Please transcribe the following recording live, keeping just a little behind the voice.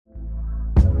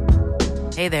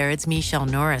Hey there, it's Michelle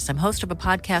Norris. I'm host of a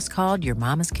podcast called Your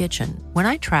Mama's Kitchen. When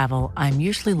I travel, I'm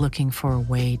usually looking for a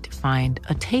way to find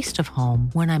a taste of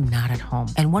home when I'm not at home.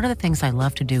 And one of the things I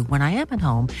love to do when I am at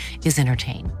home is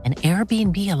entertain. And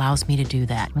Airbnb allows me to do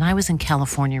that. When I was in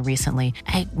California recently,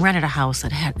 I rented a house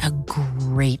that had a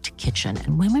great kitchen.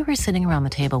 And when we were sitting around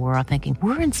the table, we were all thinking,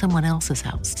 we're in someone else's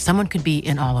house. Someone could be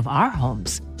in all of our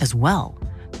homes as well.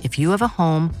 If you have a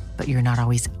home, but you're not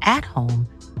always at home,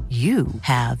 you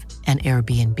have an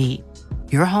Airbnb.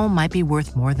 Your home might be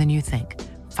worth more than you think.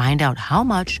 Find out how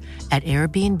much at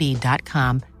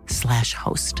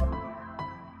airbnb.com/host.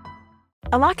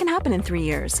 A lot can happen in 3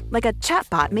 years, like a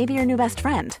chatbot may be your new best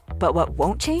friend. But what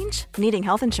won't change? Needing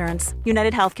health insurance.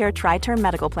 United Healthcare Tri-Term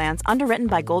Medical Plans, underwritten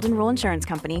by Golden Rule Insurance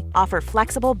Company, offer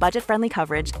flexible, budget-friendly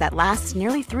coverage that lasts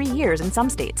nearly 3 years in some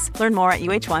states. Learn more at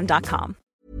uh1.com.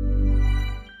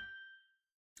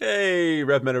 Hey,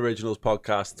 Redmen Originals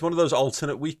podcast. It's one of those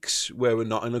alternate weeks where we're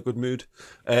not in a good mood.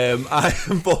 I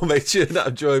am Paul Mitchell.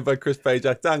 I'm joined by Chris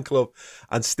Pajak, Dan Club,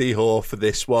 and Steve Hoare for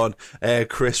this one.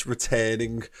 Chris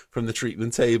returning from the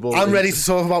treatment table. I'm ready to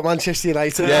talk about Manchester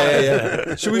United.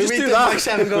 Yeah. Should we just do that? Like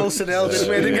 7 goals to 0. We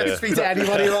didn't get to speak to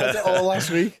anybody about it all last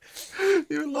week.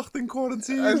 You were locked in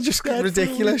quarantine. It's just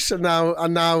ridiculous. And now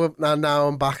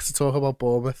I'm back to talk about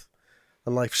Bournemouth,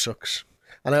 and life sucks.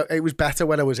 And it was better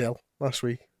when I was ill last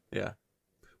week. Yeah.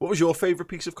 What was your favourite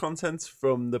piece of content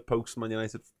from the post-Man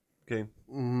United game?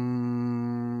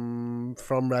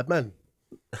 From Redmen.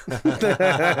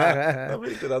 That'd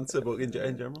be a good answer, but in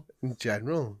general? In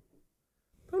general?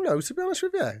 I don't know, to be honest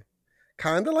with you.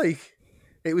 Kind of like,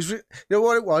 it was, you know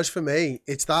what it was for me?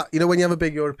 It's that, you know when you have a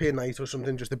big European night or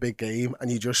something, just a big game, and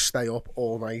you just stay up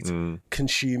all night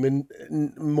consuming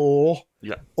more.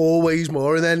 Yeah. Always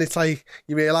more. And then it's like,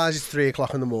 you realise it's 3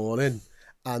 o'clock in the morning,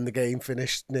 and the game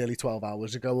finished nearly 12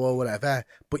 hours ago or whatever,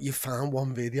 but you found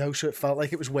one video, so it felt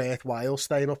like it was worthwhile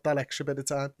staying up that extra bit of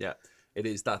time. Yeah, it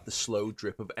is that the slow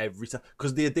drip of every time,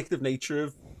 because the addictive nature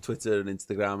of Twitter and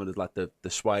Instagram, and it's like the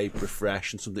swipe,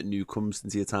 refresh, and something new comes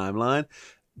into your timeline.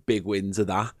 Big wins of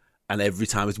that, and every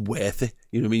time it's worth it.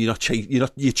 You know what I mean?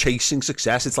 You're chasing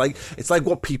success. It's like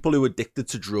what people who are addicted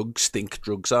to drugs think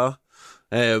drugs are.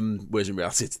 Whereas in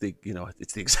reality, it's the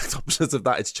exact opposite of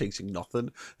that. It's chasing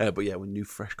nothing. But yeah, when new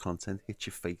fresh content hits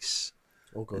your face,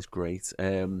 it's great.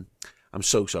 I'm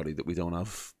so sorry that we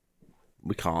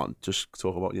can't just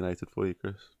talk about United for you,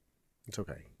 Chris. It's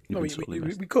okay. No, we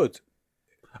could.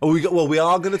 We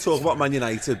are going to talk about Man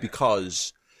United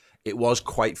because it was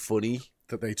quite funny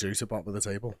that they drew to bottom of the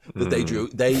table. That they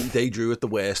drew at the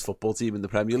worst football team in the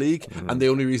Premier League, and the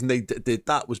only reason they did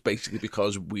that was basically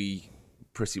because we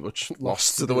pretty much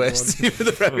lost to the worst team in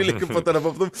the Premier League and put that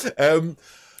above them.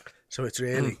 So it's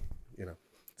really,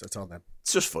 it's on them.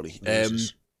 It's just funny.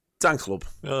 Dan Club.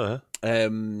 Oh,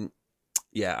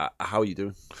 yeah, how are you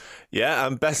doing? Yeah,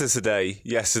 I'm better today.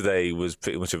 Yesterday was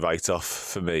pretty much a write-off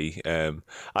for me.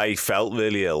 I felt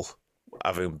really ill,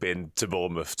 having been to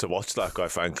Bournemouth to watch that, quite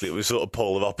frankly. It was sort of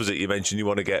polar opposite. You mentioned you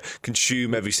want to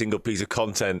consume every single piece of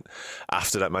content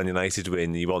after that Man United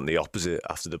win. You want the opposite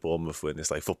after the Bournemouth win. It's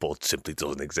like football simply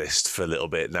doesn't exist for a little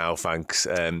bit now, thanks.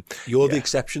 You're the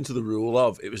exception to the rule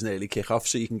of it was nearly kick-off,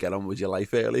 so you can get on with your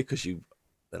life early, because you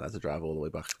then had to drive all the way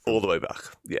back. All the way back,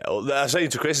 yeah. I was saying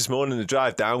to Chris this morning, the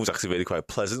drive down was actually really quite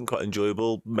pleasant, quite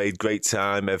enjoyable. Made great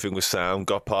time, everything was sound,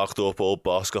 got parked up, all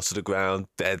boss, got to the ground,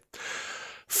 dead.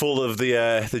 Full of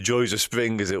the joys of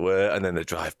spring, as it were, and then the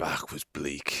drive back was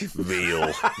bleak,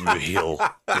 real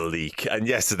bleak. And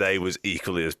yesterday was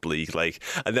equally as bleak.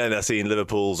 And then I seen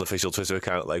Liverpool's official Twitter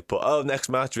account put, next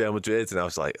match Real Madrid, and I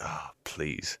was like,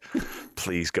 please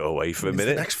go away for a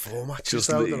minute. The next 4 matches, just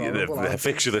the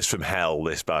fixture list from hell.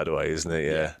 This, by the way, isn't it?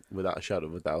 Yeah, without a shadow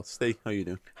of a doubt. Steve, how you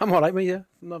doing? I'm all right, mate. Yeah,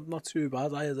 not too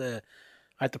bad. I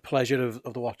had the pleasure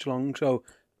of the watch along, so.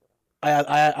 I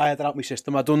had that out my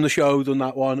system. I'd done the show, done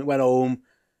that one, went home,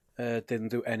 didn't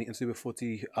do anything to do with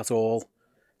footy at all.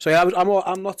 So yeah,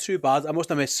 I'm not too bad. I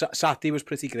must admit, Saturday was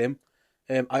pretty grim.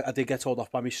 I did get told off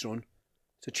by my son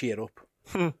to cheer up.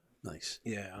 Nice.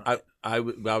 Yeah. I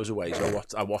was away, so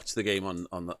I watched the game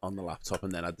on the laptop,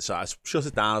 and then I decided to shut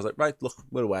it down. I was like, right, look,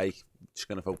 we're away. Just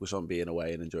going to focus on being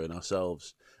away and enjoying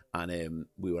ourselves. And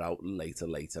we were out later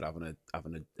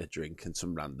having a drink, and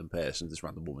some random person, this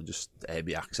random woman, just aired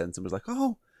the accent and was like,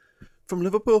 "Oh, from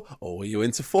Liverpool? Oh, are you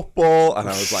into football?" And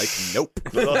I was like, "Nope,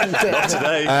 not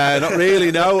today. Not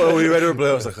really. No." Are we ready to play?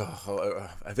 I was like,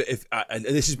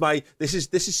 "This is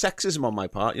sexism on my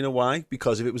part. You know why?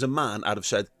 Because if it was a man, I'd have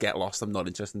said, 'Get lost. I'm not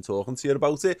interested in talking to you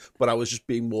about it.' But I was just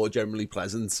being more generally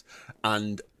pleasant."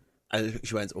 And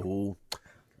she went, "Oh."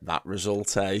 that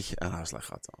result, eh? And I was like,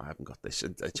 I haven't got this.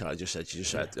 And Charlie just said,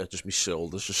 just my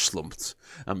shoulders just slumped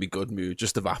and my good mood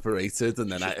just evaporated.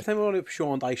 And then I think we're only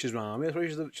Sean Dyche's army. I thought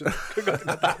you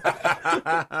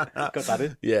got that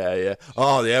in. Yeah.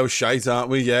 Oh, yeah, we're shite, aren't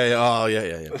we? Yeah. Oh,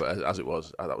 yeah. But as it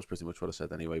was, that was pretty much what I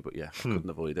said anyway. But yeah, couldn't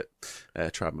avoid it.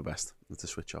 Tried my best to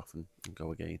switch off and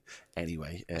go again.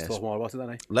 Anyway, let's talk more about it then,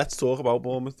 eh? Let's talk about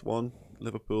Bournemouth 1,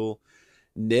 Liverpool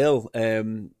 0.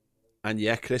 And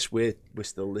yeah, Chris, we're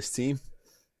still this team.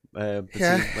 I'll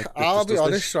be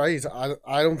honest, right?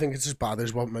 I don't think it's as bad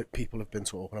as what people have been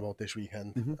talking about this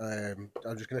weekend.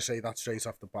 I'm just going to say that straight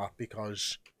off the bat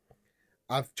because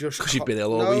I've just... Because you've been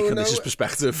ill all week and this is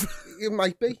perspective. It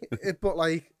might be, but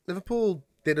like Liverpool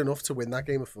did enough to win that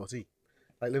game of footy.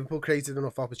 Like Liverpool created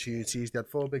enough opportunities. They had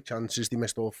 4 big chances. They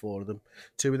missed all 4 of them.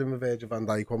 2 of them were Virgil van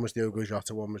Dijk. 1 was Diogo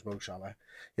Jota. 1 was Mo Salah.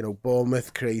 You know,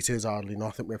 Bournemouth created hardly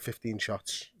nothing. We had 15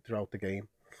 shots throughout the game.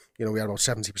 You know, we had about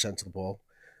 70% of the ball.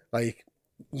 Like,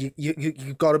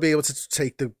 you've got to be able to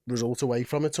take the result away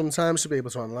from it sometimes to be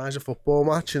able to analyse a football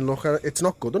match and look at it. It's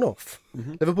not good enough.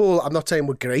 Liverpool, I'm not saying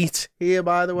we're great here,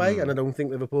 by the way, and I don't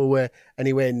think Liverpool were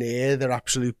anywhere near their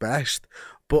absolute best.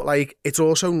 But, like, it's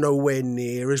also nowhere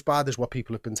near as bad as what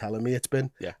people have been telling me it's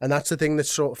been. Yeah. And that's the thing that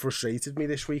sort of frustrated me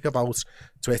this week about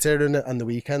Twitter and the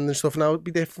weekend and stuff. Now, it'd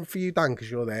be different for you, Dan, because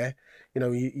you're there. You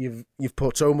know, you've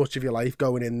put so much of your life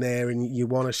going in there and you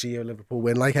want to see a Liverpool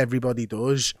win like everybody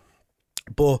does.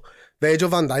 But Virgil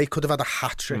van Dijk could have had a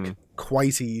hat-trick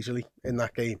quite easily in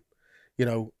that game. You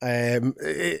know,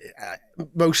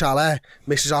 Mo Salah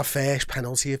misses our first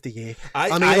penalty of the year. Are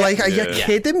you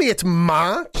kidding me? It's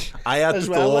March. I had the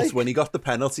thought when he got the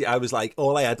penalty, I was like,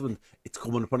 all I had when it's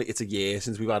coming upon it, it's a year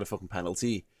since we've had a fucking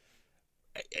penalty.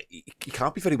 You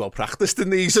can't be very well practiced in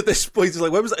these at this point. It's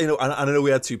like, when was that? You know, and I know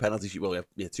we had 2 penalty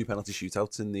we had 2 penalty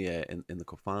shootouts in the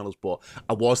cup finals, but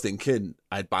I was thinking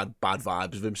I had bad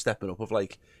vibes of him stepping up. Of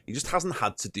like, he just hasn't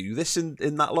had to do this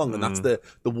in that long, and that's the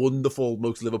wonderful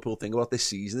most Liverpool thing about this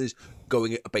season is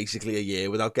going basically a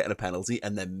year without getting a penalty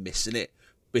and then missing it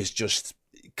is just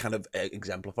kind of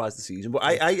exemplifies the season. But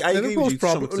I agree with you to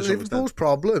some extent. Liverpool's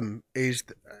problem is,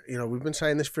 you know, we've been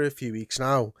saying this for a few weeks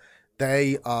now.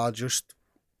 They are just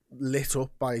lit up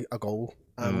by a goal,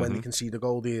 and when they concede a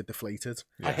goal, they're deflated.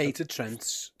 Yeah. I hated Trent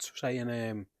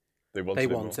saying they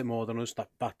want it more than us.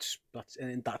 That's an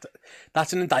indictment.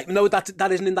 No,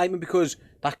 that is an indictment because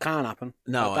that can't happen.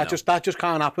 No, that just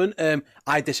can't happen.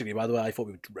 I disagree. By the way, I thought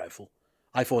we were dreadful.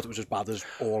 I thought it was as bad as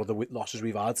all of the losses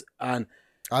we've had, and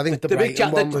I think the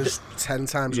Brighton one was 10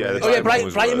 times worse. Oh yeah,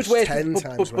 Brighton was worse, 10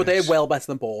 times worse. But they're well better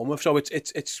than Bournemouth. So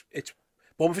it's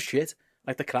Bournemouth is shit.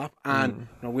 Like the crap, and you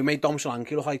know, we made Dom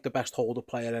Solanke look like the best hold-up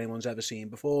player anyone's ever seen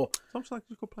before. Dom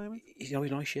Solanke's a good player, mate. He's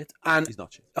not shit, and he's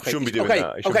not shit. Okay, shouldn't be doing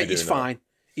that. Okay, he's fine.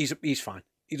 He's fine.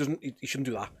 He shouldn't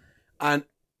do that. And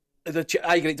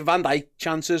I agree. The Van Dijk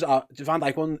chances are the Van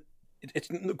Dijk one. It's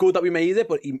good that we made it,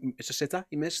 but it's a sitter.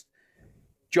 He missed.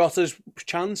 Jota's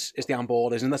chance is the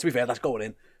handball, isn't it? Let's be fair, that's going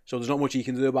in. So there's not much he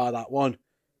can do about that one.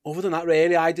 Other than that,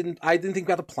 really, I didn't think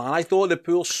we had a plan. I thought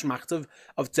Liverpool smacked of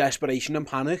desperation and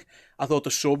panic. I thought the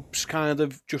subs kind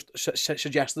of just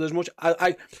suggested as much.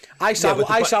 I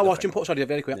sat watching. Sorry,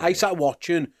 very quick. Yeah. I sat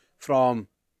watching from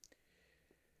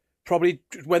probably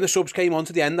when the subs came on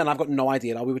to the end, and I've got no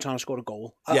idea how we were trying to score a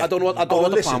goal. I don't know what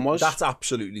the plan was. That's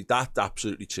absolutely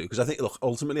true. Because I think, look,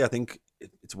 ultimately, I think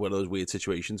it's one of those weird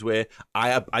situations where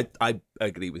I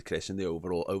agree with Chris in the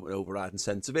overriding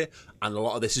sense of it, and a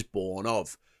lot of this is born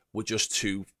of we're just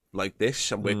too like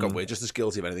this, and we're just as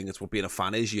guilty of anything. It's what being a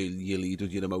fan is. You lead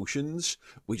with your emotions.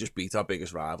 We just beat our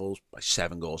biggest rivals by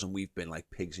 7 goals, and we've been like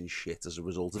pigs in shit as a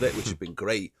result of it, which has been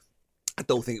great. I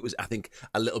don't think it was. I think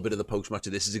a little bit of the post-match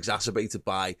of this is exacerbated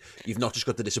by you've not just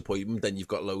got the disappointment, then you've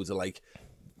got loads of like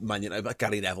Man United, like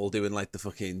Gary Neville doing like the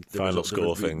fucking final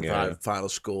score thing, final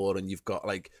score, and you've got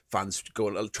like fans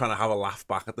going trying to have a laugh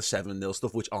back at the 7-0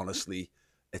 stuff, which honestly,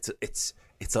 it's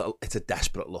a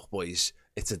desperate look, boys.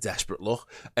 It's a desperate look.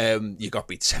 You got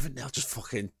beat 7-0, just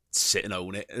fucking sit and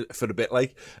own it for a bit,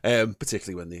 like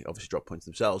particularly when they obviously drop points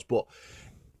themselves. But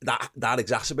that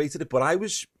exacerbated it. But I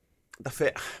was the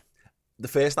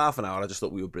first half an hour, I just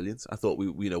thought we were brilliant. I thought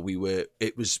we were.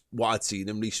 It was what I'd seen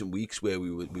in recent weeks, where we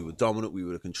were dominant, we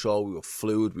were in control, we were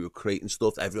fluid, we were creating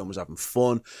stuff. Everyone was having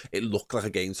fun. It looked like a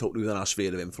game totally within our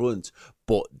sphere of influence.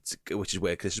 But which is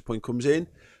where Chris's point comes in.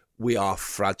 We are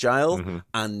fragile,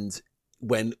 and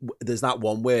when there's that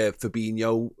one where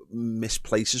Fabinho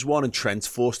misplaces one and Trent's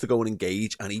forced to go and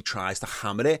engage, and he tries to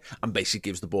hammer it and basically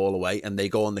gives the ball away, and they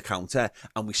go on the counter,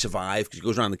 and we survive because he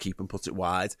goes around the keeper and puts it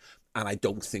wide. And I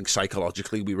don't think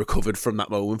psychologically we recovered from that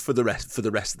moment for the rest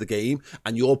of the game.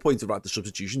 And your point about the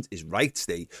substitutions is right,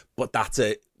 Steve. But that's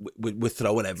we're just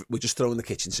throwing the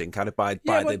kitchen sink at it by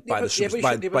 28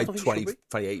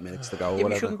 minutes to go. Or whatever.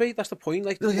 We shouldn't be. That's the point.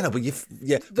 Like, but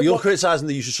you're criticising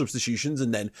the use of substitutions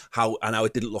and then how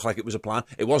it didn't look like it was a plan.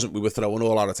 It wasn't. We were throwing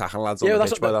all our attacking lads on the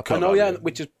pitch by that point.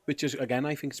 Which is again,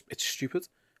 I think it's stupid.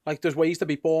 Like, there's ways to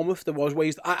beat Bournemouth. There was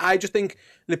ways. I just think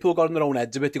Liverpool got in their own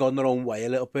heads a bit. They got in their own way a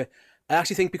little bit. I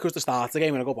actually think because the start of the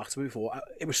game, when I go back to it before,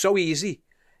 it was so easy.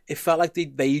 It felt like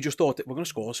they just thought that we're going to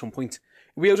score at some point.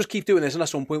 We'll just keep doing this, and at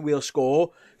some point we'll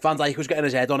score. Van Dijk was getting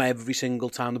his head on every single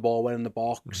time the ball went in the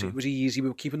box. Mm-hmm. It was easy. We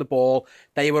were keeping the ball.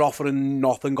 They were offering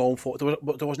nothing going forward.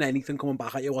 There wasn't anything coming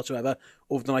back at you whatsoever,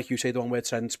 other than, like you say, the one where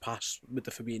Trent's pass with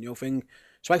the Fabinho thing.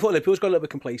 So I thought Liverpool's got a little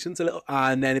bit complacent,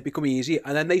 and then it become easy,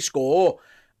 and then they score.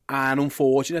 And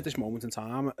unfortunately, at this moment in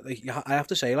time, I have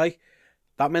to say, like,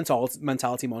 that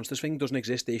mentality monsters thing doesn't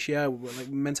exist this year. Like,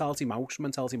 mentality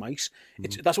mice.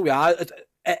 That's what we are.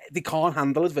 They can't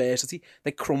handle adversity.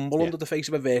 They crumble under the face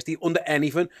of adversity, under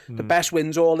anything. The best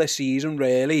wins all this season,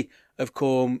 really, have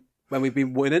come when we've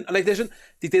been winning. Like, they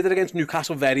did it against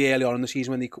Newcastle very early on in the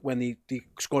season when they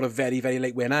scored a very, very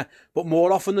late winner. But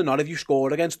more often than not, if you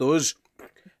score against us,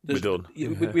 we're done.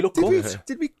 We look good.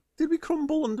 Did we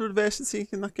crumble under adversity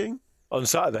in that game? On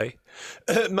Saturday?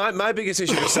 My biggest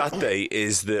issue with Saturday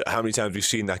is how many times we've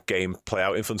seen that game play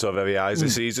out in front of our very eyes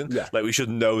this season. Yeah. Like, we should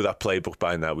know that playbook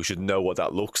by now. We should know what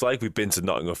that looks like. We've been to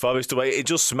Nottingham Forest away. It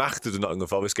just smacked of the Nottingham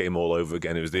Forest game all over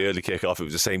again. It was the early kick-off. It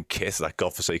was the same kit, that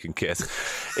godforsaken kit.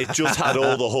 It just had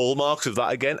all the hallmarks of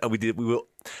that again, and we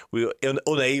were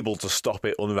unable to stop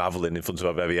it unravelling in front of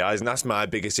our very eyes, and that's my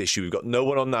biggest issue. We've got no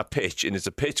one on that pitch, and it's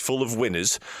a pitch full of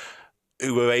winners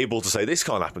who were able to say, this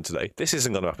can't happen today. This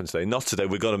isn't going to happen today. Not today.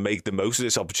 We're going to make the most of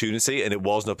this opportunity. And it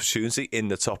was an opportunity in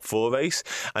the top 4 race.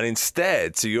 And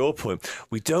instead, to your point,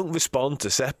 we don't respond to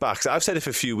setbacks. I've said it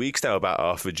for a few weeks now about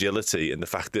our fragility and the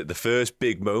fact that the first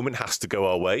big moment has to go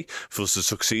our way for us to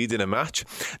succeed in a match.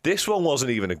 This one wasn't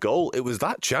even a goal. It was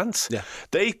that chance. Yeah.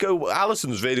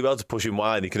 Alisson's really well to push him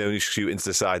wide. He can only shoot into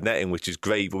the side netting, which is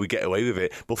great, but we get away with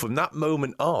it. But from that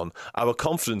moment on, our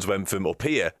confidence went from up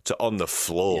here to on the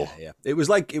floor. Yeah. It was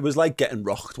like getting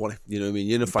rocked, wasn't it? You know what I mean?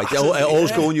 You're in a fight. It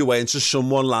all's going your way, and so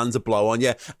someone lands a blow on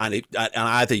you, and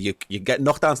either you get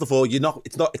knocked down to the floor.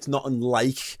 It's not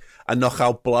unlike a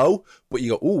knockout blow, but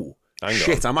you go, ooh,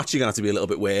 shit! I'm actually going to have to be a little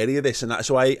bit wary of this, and that.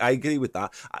 So I agree with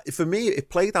that. For me, it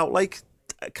played out like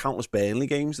countless Burnley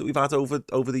games that we've had over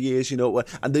the years, you know.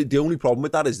 And the only problem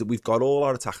with that is that we've got all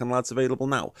our attacking lads available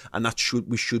now, and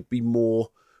we should be more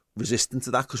resistant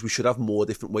to that because we should have more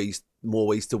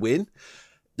ways to win.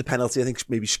 The penalty, I think,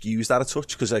 maybe skews that a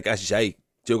touch because, like, as you say,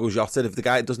 Diogo Jota, if the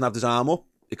guy doesn't have his arm up,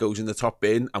 it goes in the top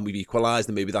bin and we've equalised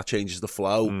and maybe that changes the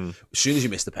flow. As soon as you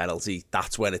miss the penalty,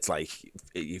 that's when it's like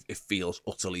it feels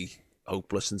utterly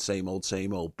hopeless and same old.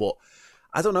 But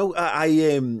I don't know.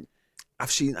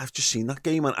 I've just seen that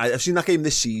game, and I've seen that game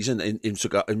this season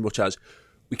in much as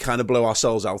we kind of blow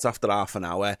ourselves out after half an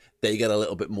hour. They get a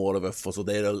little bit more of a footle.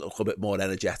 They're a little bit more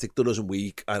energetic than us, and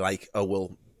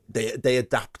they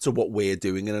adapt to what we're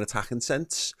doing in an attacking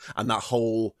sense, and that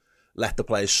whole let the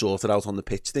players sort it out on the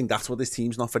pitch thing, that's what this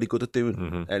team's not very good at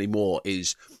doing anymore,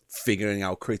 is figuring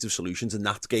out creative solutions. And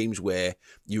that's games where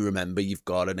you remember you've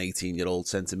got an 18-year-old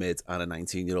centre-mid and a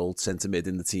 19-year-old centre-mid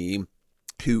in the team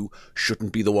who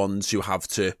shouldn't be the ones who have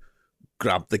to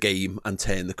grab the game and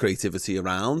turn the creativity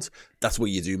around. That's where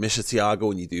you do miss a Thiago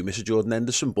and you do miss a Jordan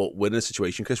Henderson, but we're in a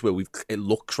situation, Chris, where it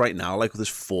looks right now like there's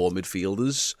 4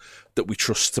 midfielders that we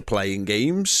trust to play in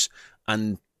games,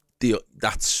 and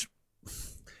that's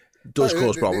does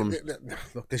cause problems.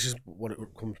 Look, this is what it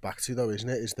comes back to, though, isn't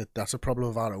it? Is that's a problem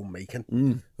of our own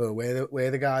making. We're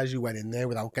the guys who went in there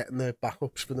without getting the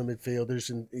backups for the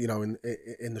midfielders, and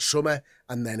in the summer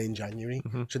and then in January.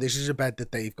 So this is a bed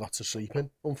that they've got to sleep in,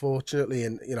 unfortunately.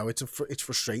 And it's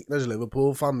frustrating as a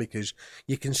Liverpool fan because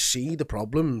you can see the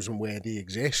problems and where they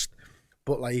exist,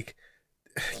 but like,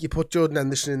 you put Jordan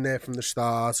Henderson in there from the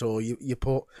start, or you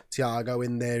put Thiago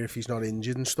in there if he's not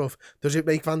injured and stuff. Does it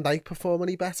make Van Dijk perform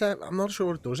any better? I'm not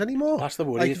sure it does anymore. That's the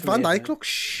worry. Like, Van Dijk looks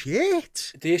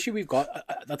shit. The issue we've got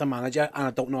that the manager, and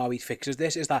I don't know how he fixes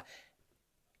this, is that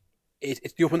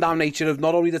it's the up and down nature of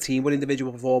not only the team but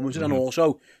individual performances, and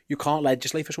also you can't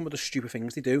legislate for some of the stupid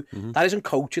things they do. That isn't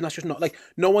coaching. That's just not like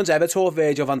no one's ever taught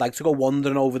Virgil van Dijk to go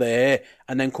wandering over there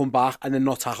and then come back and then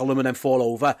not tackle them and then fall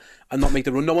over and not make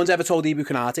the run. No one's ever told Ibu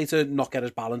Konate to not get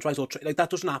his balance right, or like that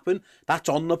doesn't happen. That's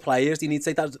on the players. They need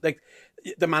to take that. Like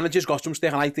the manager's got some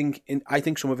stick, and I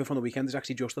think some of it from the weekend is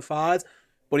actually justified.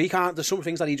 But he can't. There's some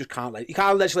things that he just can't. He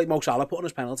can't legislate Mo Salah putting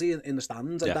his penalty in the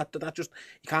stands. Like that just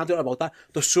he can't do it about that.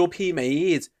 The sub he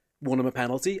made won him a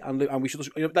penalty, and we should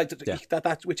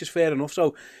that which is fair enough.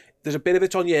 So there's a bit of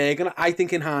it on Jürgen. I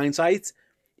think in hindsight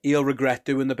he'll regret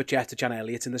doing the Bacheta Chan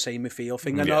Elliott in the same midfield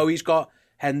thing. I know he's got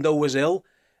Hendo was ill.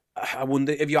 I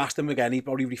wonder if you asked him again, he'd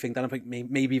probably rethink that and think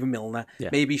maybe even Milner. Yeah.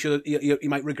 Maybe he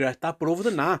might regret that. But other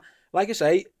than that, like I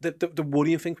say, the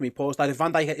worrying thing for me, Paul, is that if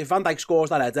Van Dijk scores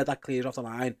that header that clears off the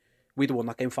line, we'd have won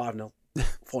that game 5-0,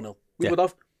 4-0. We would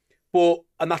have.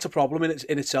 And that's a problem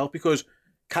in itself, because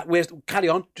carry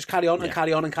on and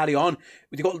carry on and carry on.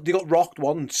 They got rocked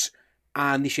once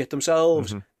and they shit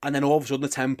themselves, and then all of a sudden the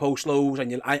tempo slows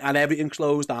and everything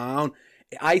slows down.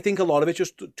 I think a lot of it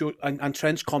and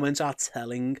Trent's comments are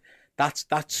telling. That's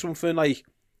something like,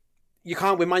 you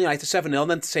can't win Man United 7-0 and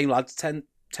then the same lads 10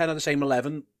 of the same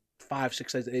 11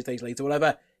 5-6 days later,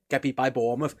 whatever, get beat by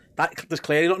Bournemouth. There's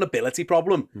clearly not an ability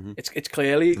problem. It's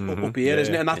clearly up here,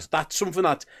 isn't it? And that's something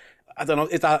that I don't know.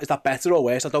 Is that better or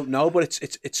worse? I don't know, but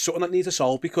it's something that needs to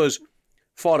solve, because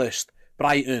Forest,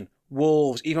 Brighton,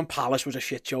 Wolves, even Palace was a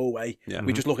shit show away. Yeah.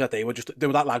 We just look at they were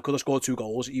that lad could have scored 2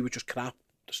 goals. He was just crap,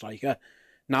 the striker.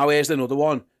 Now here's another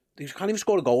one. They can't even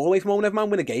score a goal away from home. Never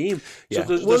mind win a game. Yeah.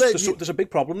 So there's a big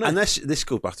problem there. And this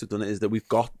goes back to done it, is that we've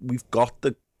got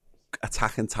the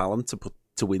attacking talent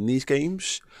to win these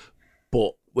games,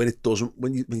 but when it doesn't,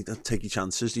 when you don't take your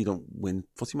chances, you don't win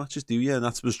footy matches, do you? And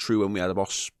that was true when we had a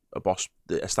boss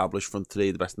established front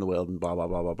three, the best in the world, and blah blah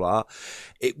blah blah blah.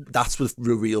 That's the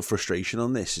real frustration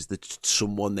on this, is that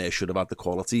someone there should have had the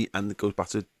quality, and it goes back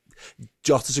to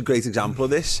Jota's a great example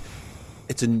of this.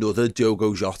 It's another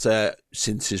Diogo Jota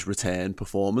since his return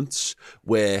performance,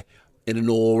 where in an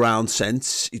all-round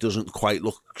sense he doesn't quite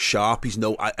look sharp. He's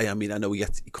no, I mean, I know he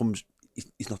comes.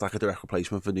 He's not like a direct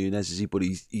replacement for Núñez, is he? But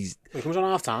he comes on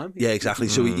half time. Yeah, exactly.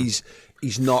 So he's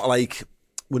not like,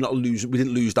 we're not losing. We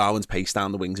didn't lose Darwin's pace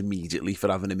down the wings immediately for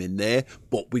having him in there,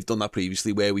 but we've done that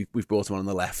previously where we've brought him on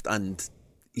the left, and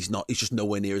he's just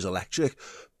nowhere near as electric,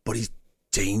 but he's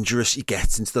dangerous. He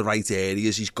gets into the right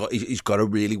areas. He's got a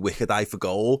really wicked eye for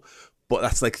goal. But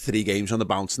that's like 3 games on the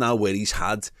bounce now where he's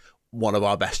had one of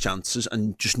our best chances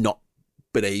and just not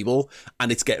been able.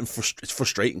 And it's getting it's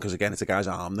frustrating, because again, it's a guy's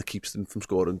arm that keeps him from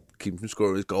scoring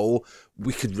his goal.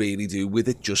 We could really do with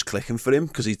it just clicking for him,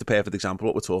 because he's the perfect example of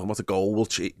what we're talking about. A goal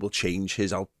will change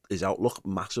his outlook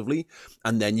massively.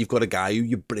 And then you've got a guy who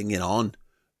you're bringing on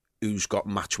who's got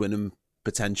match winning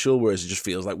potential, whereas it just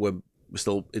feels like we're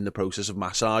still in the process of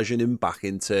massaging him back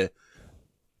into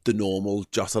the normal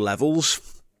Jota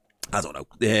levels. I don't know.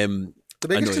 The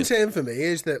biggest concern for me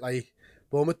is that, like,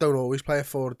 Bournemouth don't always play a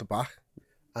 4 at the back,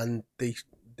 and they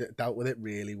dealt with it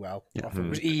really well. Yeah. It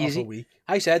was easy. Off a week.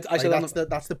 I said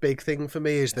that's the big thing for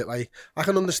me, is that, like, I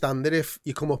can understand it if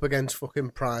you come up against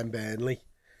fucking prime Burnley,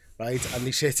 right, and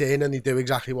they sit in and they do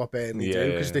exactly what Burnley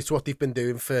do, because it's what they've been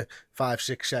doing for 5,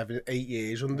 6, 7, 8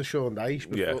 years under Sean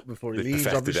Dyche before he leaves,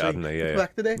 obviously.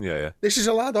 Perfected it. Yeah. This is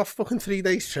a lad off fucking 3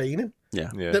 days training. Yeah.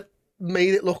 That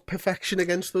made it look perfection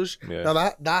against us. Yeah.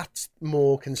 Now that's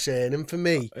more concerning for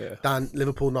me than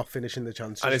Liverpool not finishing the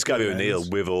chances. And it's Gary O'Neill,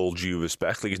 with all due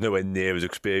respect, like, he's nowhere near as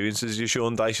experienced as your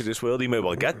Sean Dyche of this world. He may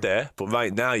well get there, but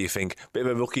right now you think, bit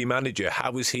of a rookie manager,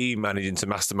 how is he managing to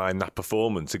mastermind that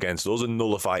performance against us and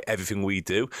nullify everything we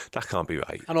do? That can't be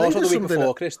right. And also the week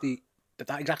before, Chris,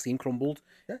 that exact team crumbled.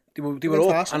 Yeah. They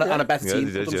were up, and a better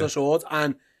team put them to the sword.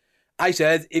 And I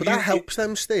said, that helps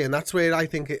them stay, and that's where I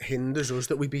think it hinders us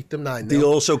that we beat them 9-0. They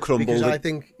also crumbled. Because I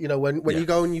think, when you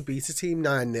go and you beat a team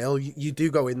 9-0, you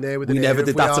do go in there with. We never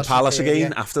did that to Palace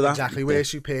again after that. Exactly, we're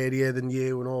superior than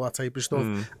you and all that type of stuff.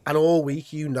 And all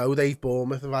week,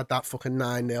 Bournemouth have had that fucking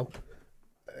 9-0.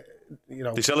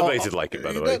 They celebrated like it,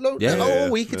 by the way.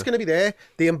 All week it's going to be there.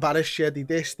 They embarrass you, they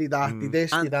this, they that, they this,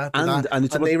 they that, and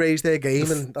they raise their game,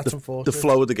 and that's unfortunate. The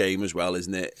flow of the game as well,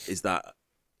 isn't it? Is that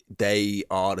they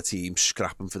are a team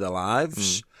scrapping for their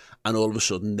lives, and all of a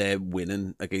sudden they're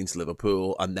winning against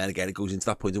Liverpool, and then again it goes into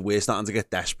that point of we're starting to get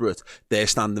desperate. They're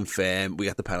standing firm. We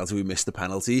get the penalty, we miss the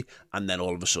penalty, and then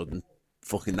all of a sudden,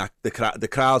 fucking the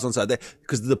crowd's on side there,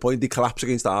 because to the point they collapse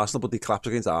against Arsenal, but they collapse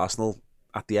against Arsenal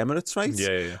at the Emirates, right?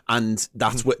 Yeah. And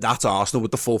that's Arsenal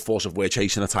with the full force of we're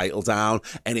chasing a title down,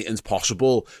 anything's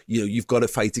possible. You've got to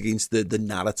fight against the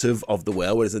narrative of the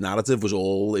world, whereas the narrative was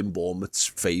all in Bournemouth's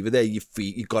favour there.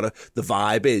 You've got to, the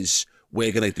vibe is,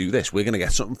 we're going to do this. We're going to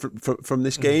get something from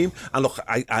this game. And look,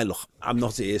 I'm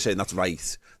not here saying that's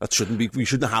right. That shouldn't be. We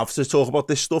shouldn't have to talk about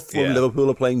this stuff when Liverpool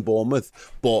are playing Bournemouth.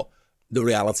 But the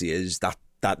reality is that's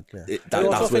where it's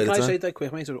Can I say that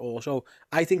quick, mate? Also,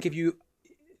 I think if you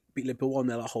beat Liverpool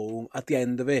 1-0 at home, at the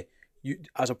end of it, you,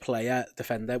 as a player,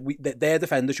 defender, their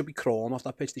defenders should be crawling off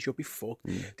that pitch. They should be fucked.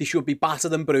 They should be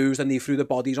battered and bruised, and they threw the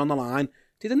bodies on the line.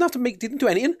 They didn't have to didn't do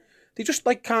anything. They just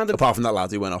kind of. Apart from that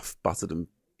lad who went off, battered him.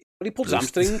 But he pulled his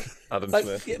hamstring. Adam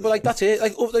Smith. Yeah, but that's it.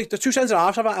 The two centre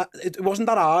halves, it wasn't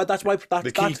that hard. That's why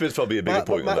the keeper's probably a bigger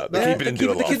point than that. The keeper didn't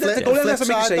do a lot. The goalie never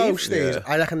made a save. Steve,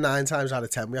 I reckon 9 times out of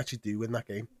 10 we actually do win that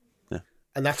game.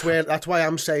 And that's why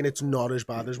I'm saying it's not as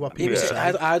bad as what people say.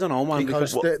 I don't know, man.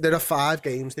 Because there are 5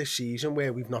 games this season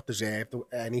where we've not deserved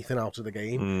anything out of the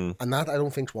game. And that, I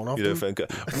don't think, is one of them. You don't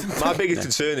think? My biggest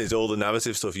concern is all the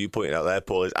narrative stuff you pointed out there,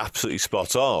 Paul, is absolutely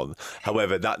spot on.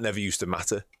 However, that never used to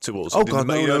matter to us. Oh, God,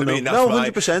 no, no, no. No,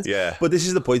 100%. Yeah. But this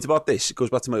is the point about this. It goes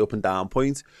back to my up and down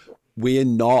point. We're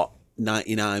not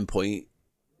 99-point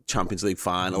Champions League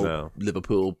final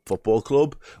Liverpool Football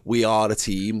Club. We are a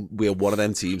team, we're one of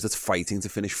them teams that's fighting to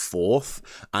finish 4th,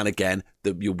 and again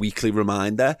your weekly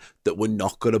reminder that we're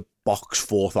not going to box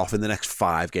 4th off in the next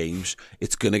 5 games.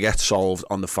 It's going to get solved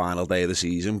on the final day of the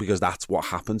season, because that's what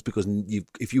happens. Because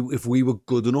if we were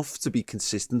good enough to be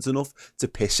consistent enough to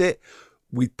piss it,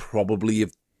 we'd probably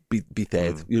have be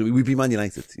third. We'd be Man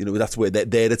United. That's where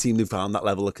they're the team who found that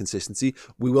level of consistency.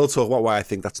 We will talk about why I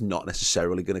think that's not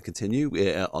necessarily going to continue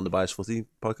on the Bias Footy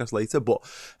podcast later. But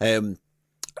and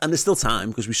there's still time,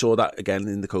 because we saw that again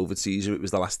in the COVID season. It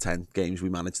was the last 10 games we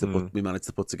managed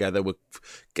to put together. We're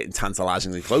getting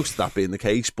tantalisingly close to that being the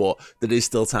case, but there is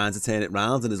still time to turn it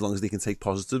round. And as long as they can take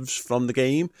positives from the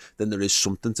game, then there is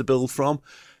something to build from.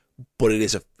 But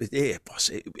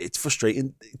it's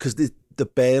frustrating, because the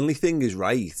Burnley thing is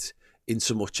right, in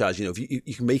so much as, if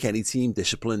you can make any team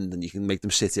disciplined and you can make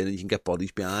them sit in and you can get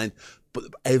bodies behind, but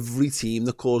every team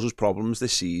that causes problems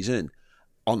this season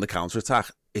on the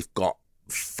counter-attack, they've got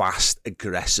fast,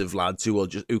 aggressive lads who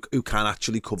can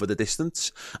actually cover the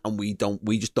distance, and we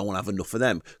just don't have enough of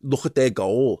them. Look at their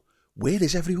goal. Where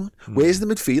is everyone? Where's the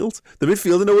midfield? The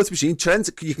midfield are nowhere to be seen. Trent,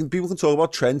 people can talk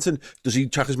about Trent and does he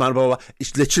track his man, blah, blah, blah.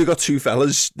 It's literally got 2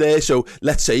 fellas there. So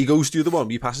let's say he goes to the other one.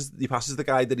 He passes the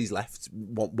guy that he's left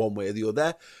one way or the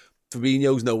other.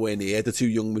 Fabinho's nowhere near the 2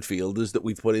 young midfielders that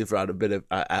we've put in for a bit of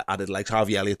added legs.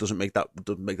 Harvey Elliott doesn't make that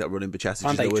run in. Bacchetti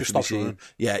is nowhere to be seen.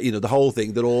 Yeah, the whole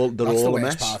thing. They're all a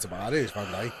mess. Part about it is Van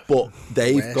Dijk.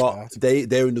 But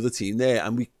they're another team there,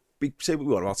 and we say what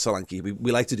we want about Solanke.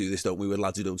 We like to do this, don't we? With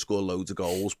lads who don't score loads of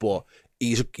goals, but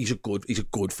he's a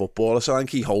good footballer. Solanke,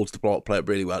 he holds the ball, play it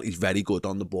really well. He's very good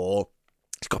on the ball.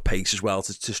 He's got pace as well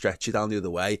to stretch it down the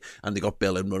other way, and they got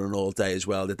Billen running all day as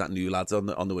well. Did that new lads on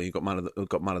the way? He got man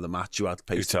of the match. Who had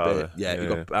pace to burn. He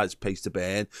got pace to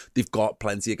burn. They've got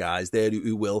plenty of guys there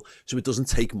who will. So it doesn't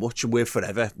take much, and we're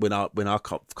forever when our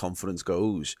confidence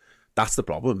goes. That's the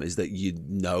problem, is that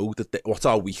what's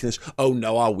our weakness? Oh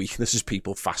no, our weakness is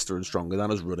people faster and stronger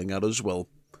than us running at us. Well,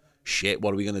 shit,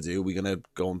 what are we going to do? We're going to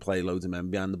go and play loads of men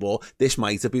behind the ball. This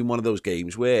might have been one of those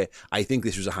games where I think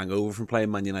this was a hangover from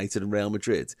playing Man United and Real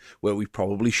Madrid, where we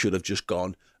probably should have just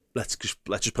gone, let's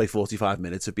just play 45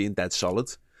 minutes of being dead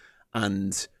solid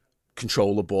and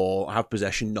control the ball, have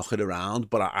possession, knock it around.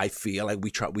 But I feel like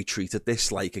we treated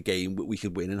this like a game we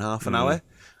could win in half an hour.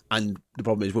 And the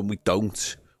problem is when we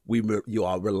don't, you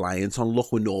are reliant on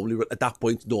luck. We're normally, at that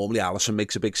point, Alisson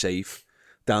makes a big save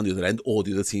down the other end, or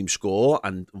the other team score,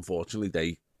 and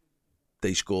unfortunately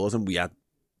they scored, and we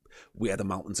had a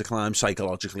mountain to climb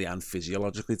psychologically and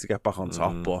physiologically to get back on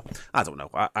top. But I don't know.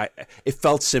 It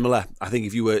felt similar. I think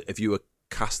if you were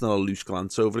casting a loose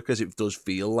glance over it, because it does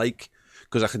feel like,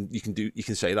 because you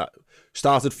can say that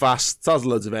started fast, started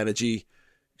loads of energy,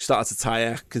 started to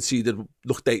tire, conceded,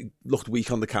 looked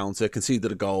weak on the counter,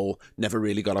 conceded a goal, never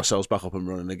really got ourselves back up and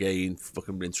running again.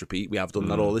 Fucking rinse repeat. We have done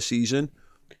that all this season.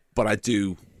 But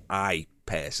I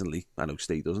personally, I know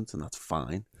Steve doesn't, and that's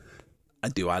fine.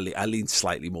 I lean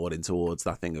slightly more in towards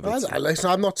that thing of it.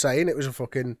 Listen, I'm not saying it was a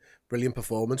fucking brilliant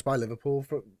performance by Liverpool,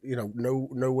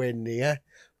 nowhere near.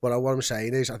 But what I'm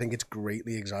saying is, I think it's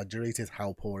greatly exaggerated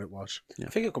how poor it was. Yeah. I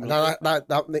think it comes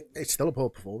it's still a poor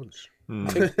performance. I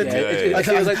think, it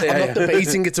feels like I'm not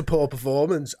debating it's a poor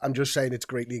performance. I'm just saying it's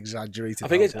greatly exaggerated. I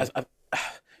think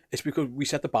it's because we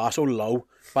set the bar so low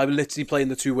by literally playing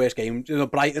the 2 worst games. You know,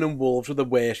 Brighton and Wolves were the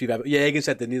worst we've ever. Jürgen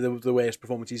said, didn't he, the worst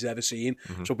performance he's ever seen.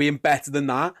 So being better than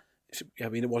that, I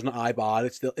mean, it wasn't a high bar.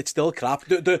 It's still crap.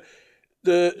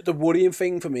 The worrying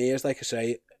thing for me is, like I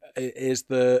say, it's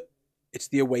the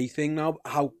away thing now.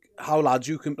 How lads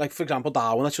you can, like, for example,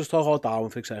 Darwin. Let's just talk about Darwin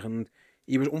for a second.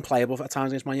 He was unplayable at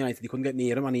times against Man United. He couldn't get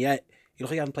near him, and he looked like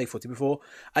he hadn't played footy before.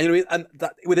 And you know, and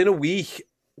that within a week,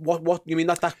 what you mean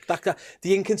that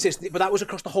the inconsistency? But that was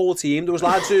across the whole team. There was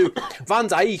lads who Van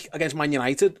Dijk against Man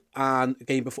United and the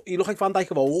game before, he looked like Van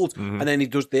Dijk of old, and then he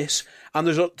does this. And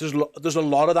there's a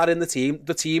lot of that in the team.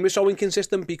 The team is so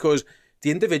inconsistent because the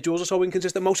individuals are so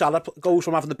inconsistent. Mo Salah goes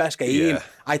from having the best game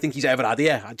I think he's ever had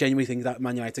here. I genuinely think that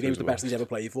Man United game is the best he's ever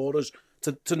played for us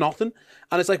to nothing.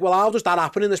 And it's like, well, how does that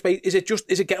happen in the space? Is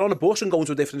it getting on a bus and going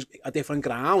to a different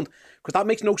ground? Because that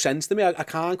makes no sense to me. I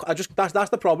can't. That's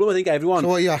the problem. I think everyone. So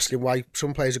what are you asking? Why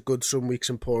some players are good some weeks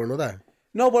and poor another?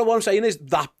 No, but what I'm saying is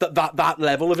that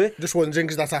level of it. Just wondering,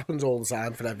 because that happens all the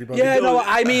time for everybody. Yeah, no,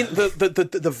 I mean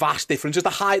the vast differences. The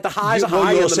highs are high and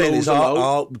the lows are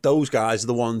low. Those guys are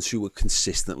the ones who were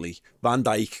consistently. Van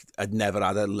Dijk had never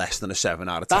had a less than a 7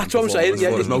 out of 10. That's what I'm saying.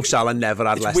 Yeah, Mo Salah never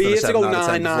had less than a 7 out of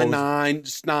 10. Weird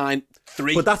to go 9,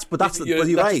 3. But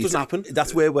you're right. Doesn't happen.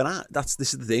 That's where we're at.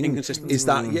 This is the thing. Is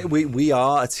that we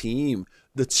are a team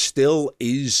that still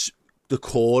is. The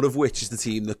core of which is the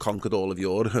team that conquered all of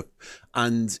Europe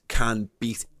and can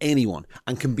beat anyone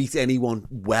and can beat anyone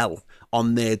well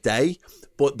on their day,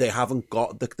 but they haven't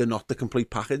got they're not the complete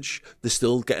package. They're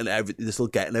still getting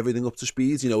everything up to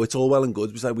speed. You know, it's all well and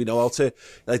good. It's like we know how to,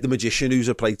 like the magician who's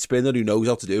a plate spinner who knows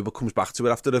how to do it, but comes back to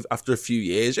it after a few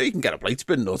years. Yeah, you can get a plate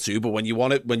spin or two, but when you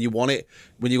got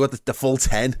the full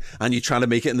 10 and you're trying to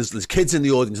make it, and there's kids in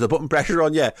the audience, they're putting pressure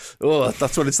on you. Oh,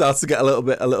 that's when it starts to get a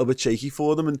little bit shaky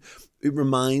for them. And it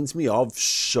reminds me of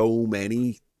so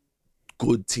many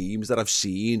good teams that I've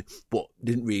seen but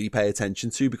didn't really pay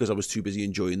attention to because I was too busy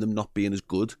enjoying them not being as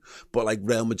good. But like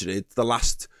Real Madrid,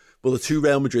 the 2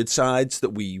 Real Madrid sides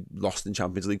that we lost in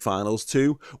Champions League finals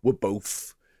to were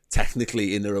both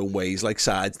technically in their own ways like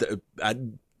sides that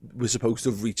were supposed to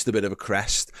have reached a bit of a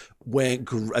crest, weren't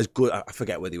as good. I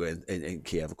forget where they were in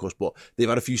Kiev, of course, but they've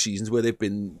had a few seasons where they've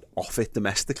been off it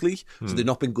domestically, so they've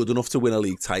not been good enough to win a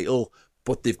league title.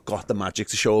 But they've got the magic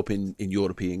to show up in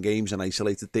European games and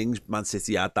isolated things. Man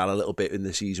City had that a little bit in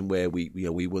the season where we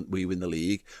win the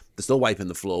league. They're still wiping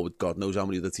the floor with God knows how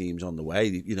many other teams on the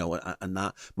way, you know, and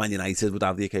that Man United would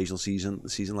have the occasional season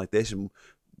like this, and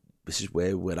this is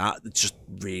where we're at. It's just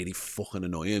really fucking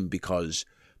annoying because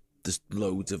there's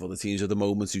loads of other teams at the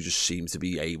moment who just seem to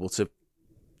be able to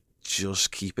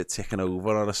just keep it ticking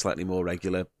over on a slightly more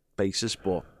regular basis,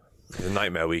 but. It was a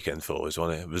nightmare weekend for us,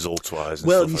 wasn't it? Results-wise.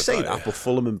 Well, you say that, but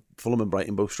Fulham and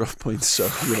Brighton both dropped points, so,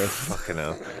 you know. Fucking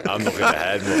hell. I'm looking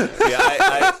ahead. But,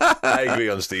 yeah, I agree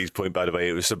on Steve's point, by the way.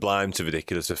 It was sublime to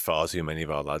ridiculous of far too many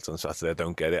of our lads on Saturday. I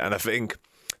don't get it. And I think,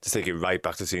 to take it right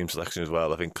back to team selection as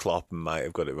well, I think Klopp might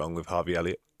have got it wrong with Harvey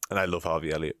Elliott. And I love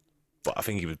Harvey Elliott. But I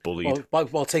think he was bullied.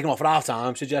 Well, taking off at half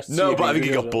time suggests. No, but I think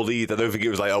he got bullied. I don't think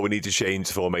it was like, we need to change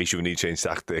the formation, we need to change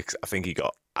tactics. I think he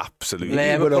got absolutely.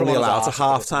 You were only allowed to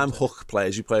half time hook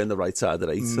players who play on the right side of the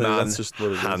 8. So that's just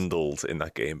what it is. Handled in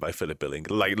that game by Philip Billing,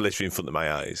 like literally in front of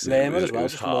my eyes. It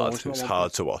was hard. It was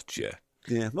hard to watch. Yeah.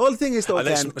 Yeah. Well, the thing is, though,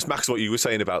 and Max, what you were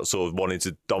saying about sort of wanting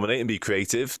to dominate and be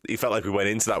creative, he felt like we went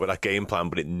into that with that game plan,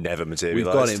 but it never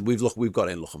materialised. We've got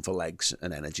in looking for legs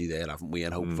and energy there, haven't we?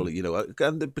 And hopefully, you know, and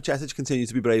Bajcetic continued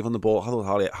to be brave on the ball. I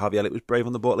thought Harvey Elliott was brave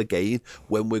on the ball again.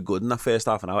 When we're good in that first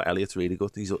half an hour, Elliott's really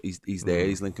good. He's there.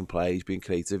 He's linking play. He's being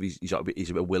creative. He's a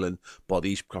bit willing body.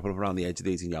 He's cropping up around the edge of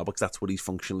the 18-yard box. That's what he's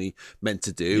functionally meant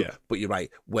to do. Yeah. But you're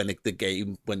right. When the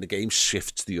game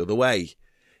shifts the other way,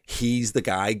 he's the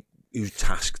guy who's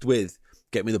tasked with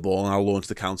get me the ball and I'll launch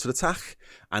the counter attack.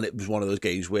 And it was one of those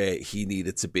games where he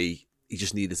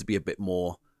just needed to be a bit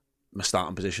more. My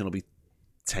starting position will be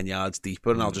 10 yards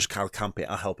deeper and I'll just campaign.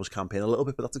 I'll help us campaign a little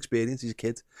bit, but that's experience. He's a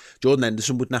kid. Jordan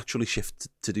Henderson would naturally shift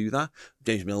to do that.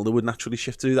 James Milner would naturally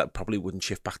shift to do that. Probably wouldn't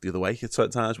shift back the other way at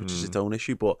certain times, which is its own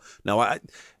issue. But no,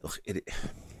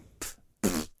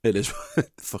 it is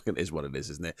fucking is what it is,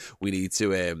 isn't it? We need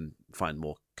to find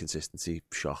more consistency.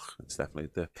 Shock. It's definitely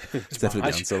the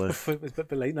answer. It's a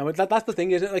bit late now. That's the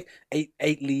thing, isn't it? Like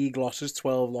eight league losses,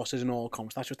 12 losses in all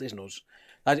comps. That just isn't us.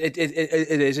 It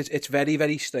is. It's very,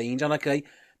 very strange. And like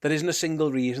there isn't a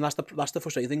single reason. That's the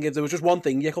frustrating thing. If there was just one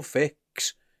thing you could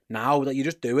fix now, that you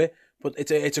just do it. But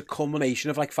it's a culmination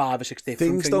of like 5 or 6 different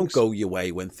things. Things don't go your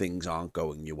way when things aren't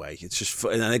going your way. It's just,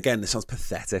 and again, this sounds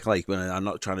pathetic. Like, when I'm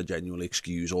not trying to genuinely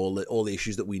excuse all the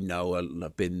issues that we know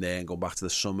have been there and go back to the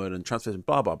summer and transfers and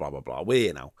blah blah blah blah blah.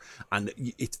 We're and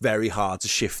it's very hard to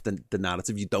shift the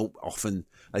narrative. You don't often,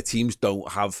 like, teams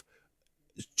don't have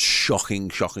shocking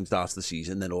starts to the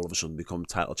season, then all of a sudden become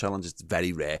title challenges. It's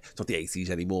very rare. It's not the 80s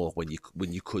anymore when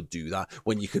you could do that.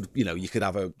 When you could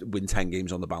have win 10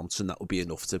 games on the bounce and that would be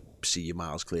enough to see you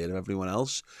miles clear of everyone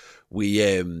else. We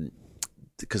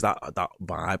because that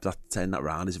vibe, that turn that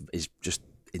round is just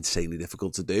insanely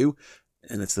difficult to do,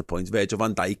 and it's the point. Virgil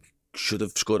van Dijk should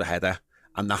have scored a header.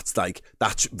 And that's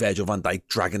Virgil van Dijk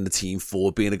dragging the team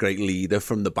forward, being a great leader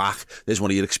from the back. There's one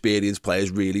of your experienced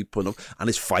players really putting up. And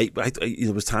his fight,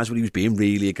 there was times when he was being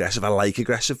really aggressive. I like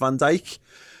aggressive Van Dijk.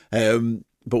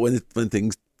 But when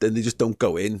things, then they just don't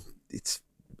go in,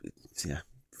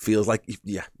 feels like,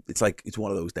 it's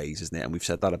one of those days, isn't it? And we've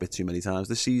said that a bit too many times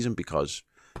this season because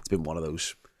it's been one of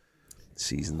those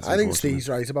seasons. I think Steve's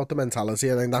right about the mentality.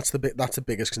 I think that's the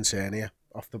biggest concern here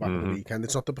off the back of the weekend.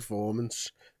 It's not the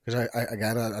performance, because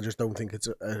I just don't think it's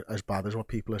as bad as what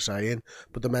people are saying.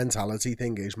 But the mentality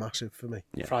thing is massive for me.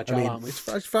 Yeah. Fragile, aren't we?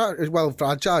 It's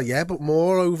fragile, yeah. But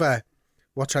moreover,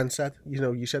 what Trent said,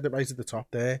 you said it right at the top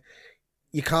there.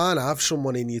 You can't have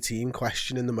someone in your team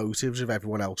questioning the motives of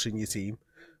everyone else in your team,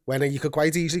 when you could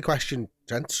quite easily question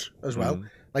Trent's as well.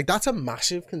 Like, that's a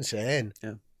massive concern.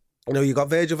 Yeah. You got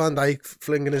Virgil van Dijk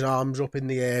flinging his arms up in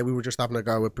the air. We were just having a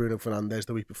go with Bruno Fernandes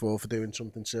the week before for doing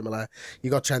something similar. You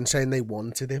got Trent saying they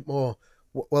wanted it more.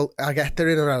 Well, I get they're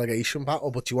in a relegation battle,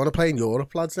 but do you want to play in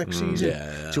Europe, lads, next season?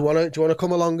 Yeah. Do you want to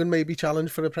come along and maybe challenge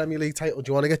for a Premier League title?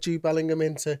 Do you want to get Jude Bellingham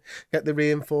in to get the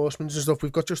reinforcements and stuff?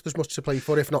 We've got just as much to play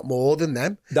for, if not more, than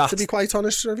them. To be quite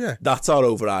honest with you, that's our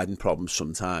overriding problem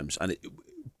sometimes, and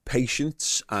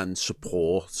patience and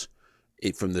support.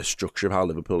 From the structure of how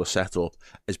Liverpool are set up,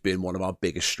 has been one of our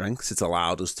biggest strengths. It's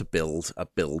allowed us to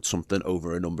build something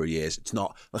over a number of years. It's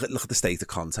not look at the state of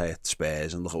Conte at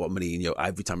Spurs, and look at what Mourinho.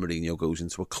 Every time Mourinho goes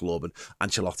into a club, and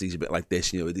Ancelotti's a bit like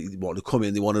this. They want to come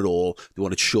in, they want it all, they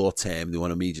want it short term, they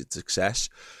want immediate success.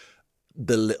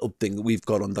 The little thing that we've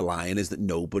got underlying is that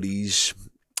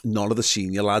none of the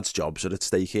senior lads' jobs are at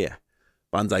stake here.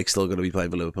 Van Dijk's still going to be playing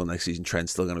for Liverpool next season.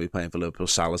 Trent's still going to be playing for Liverpool.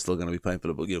 Salah's still going to be playing for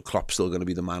Liverpool. Klopp's still going to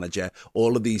be the manager.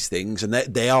 All of these things, and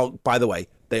they are, by the way,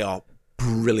 they are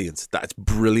brilliant. That's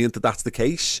brilliant that that's the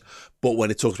case. But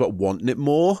when it talks about wanting it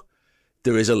more,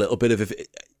 there is a little bit of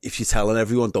if you're telling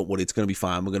everyone, don't worry, it's going to be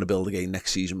fine, we're going to build again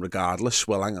next season regardless.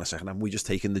 Well, hang on a second, haven't we just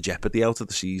taken the jeopardy out of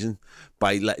the season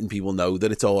by letting people know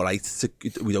that it's all right?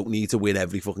 We don't need to win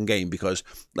every fucking game, because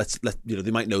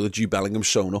they might know that Jude Bellingham's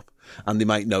shown up, and they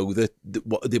might know that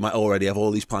they might already have all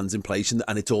these plans in place, and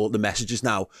it's all the messages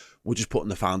now. We're just putting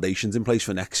the foundations in place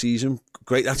for next season.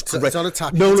 Great, that's great. It's on a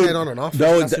tap, turn on and off.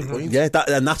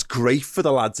 And that's great for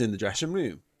the lads in the dressing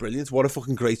room. Brilliant. What a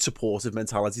fucking great supportive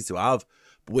mentality to have.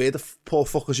 But we're the poor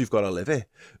fuckers who've got to live it.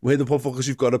 We're the poor fuckers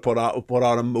who've got to put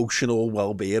our emotional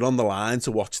well-being on the line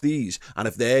to watch these. And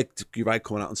if they're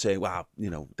coming out and saying, "Wow,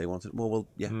 they want it more," well,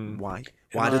 yeah, why?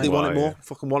 Why do they want it more?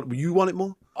 Fucking you want it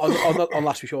more? On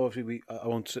last week's show, obviously, I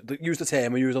won't use the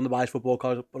term we used on the Bias Football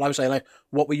Card, but I was saying, like,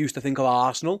 what we used to think of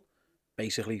Arsenal,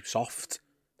 basically soft.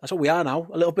 That's what we are now,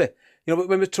 a little bit.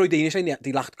 When with Troy Deeney saying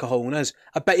they lacked cojones,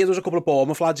 I bet you there was a couple of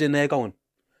Bournemouth lads in there going,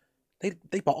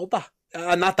 they bottled that.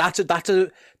 And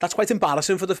that's quite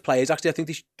embarrassing for the players, actually. I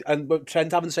think and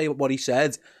Trent having to say what he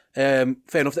said, fair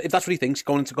enough, if that's what he thinks,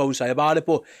 going to go and say about it,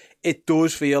 but it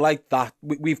does feel like that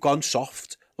we've gone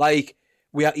soft. Like,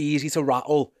 we are easy to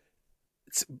rattle.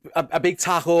 A big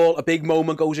tackle, a big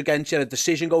moment goes against you, a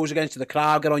decision goes against you, the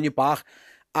crowd get on your back.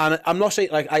 And I'm not saying,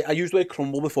 like, I used the word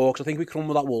crumble before, because I think we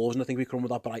crumbled at Wolves and I think we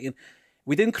crumbled at Brighton.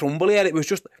 We didn't crumble here. It was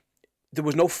just, there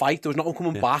was no fight. There was nothing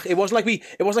coming back. It wasn't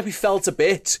like we felt a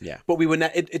bit. Yeah. But we were.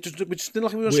 We just didn't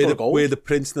like we were going to score a goal. We're the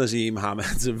Prince Nazim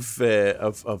Hamed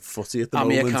of footy at the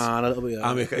moment. Amir Khan a little bit.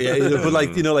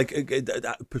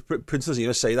 But Prince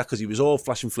Nazim say that because he was all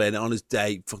flashing flare on his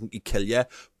day. Fucking, he'd kill you.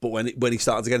 But when he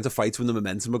started to get into fights, when the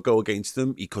momentum would go against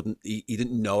him, he couldn't. He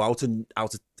didn't know how to.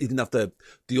 He didn't have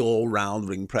the all round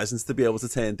ring presence to be able to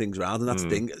turn things around. And that's the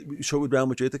thing. So with Real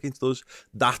Madrid against us,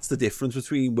 that's the difference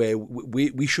between where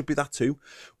we should be that too.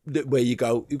 where you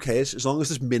go, who cares? As long as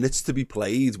there's minutes to be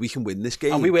played, we can win this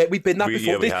game. And we've been that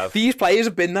before. we have. These players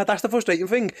have been that. That's the frustrating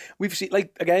thing. We've seen,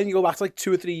 like, again, you go back to like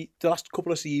 2 or 3, the last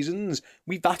couple of seasons.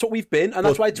 That's what we've been, and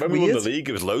that's why it's when weird. we won the league,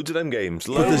 it was loads of them games.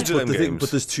 But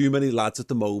Games. there's too many lads at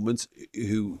the moment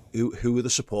who are the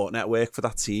support network for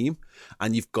that team,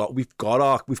 and we've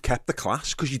kept the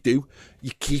class, because you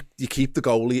keep the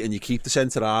goalie and you keep the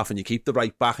centre half and you keep the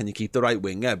right back and you keep the right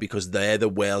winger, because they're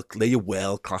your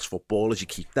world class footballers. You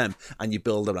keep them and you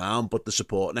build around, but the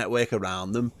support network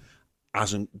around them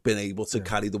hasn't been able to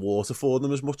carry the water for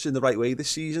them as much in the right way this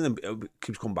season, and it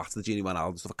keeps coming back to the Genie Van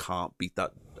Alden stuff. I can't beat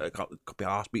that. I can't be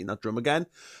arsed beating that drum again,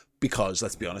 because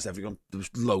let's be honest, there was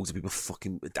loads of people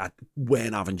fucking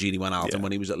weren't having Genie Van Alden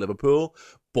when he was at Liverpool,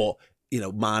 but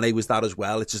Mane was that as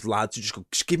well. It's just lads who just go,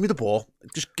 just give me the ball.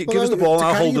 Just give us the ball and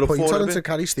I'll hold it up for him. To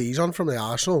carry Steve's on from the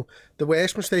Arsenal, the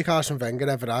worst mistake Arsene Wenger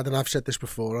ever had, and I've said this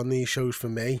before on these shows for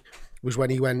me, was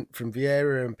when he went from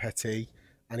Vieira and Petit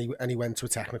and he went to a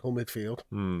technical midfield.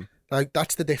 Like,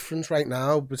 that's the difference right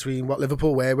now between what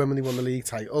Liverpool were when they won the league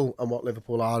title and what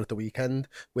Liverpool are at the weekend,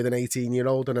 with an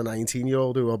 18-year-old and a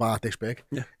 19-year-old who are about this big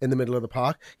in the middle of the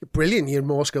park. Brilliant, you're a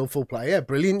more skillful player.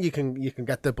 Brilliant, you can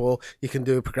get the ball, you can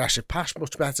do a progressive pass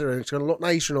much better, and it's going to look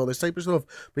nice and all this type of stuff.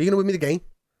 But you're going to win me the game.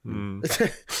 Are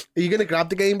you going to grab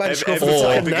the game by the scruff of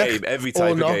the neck? Every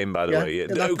type of game, by the way.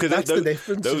 That's the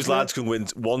difference. Those lads can win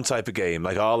one type of game,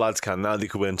 like our lads can now. They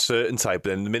can win certain type, but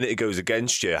then the minute it goes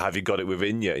against you, have you got it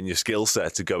within you and your skill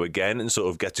set to go again and sort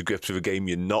of get to grips with a game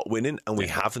you're not winning? And we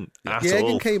haven't at all.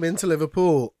 Jurgen came into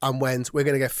Liverpool and went, we're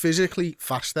going to get physically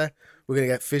faster, we're going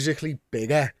to get physically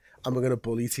bigger, and we're going to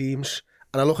bully teams.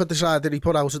 And I look at the side that he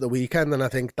put out at the weekend, and I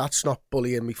think, that's not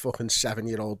bullying me fucking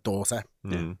 7-year-old daughter.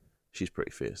 She's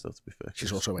pretty fierce, though, to be fair.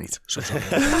 She's also 8.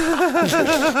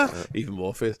 Even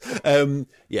more fierce. There's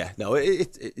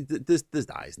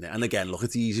that, isn't it? And again, look,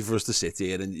 it's easy for us to sit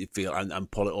here and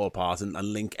and pull it all apart and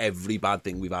link every bad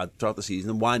thing we've had throughout the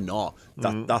season. And why not?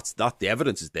 That's the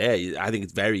evidence is there. I think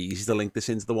it's very easy to link this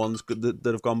into the ones that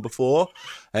have gone before.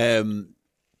 But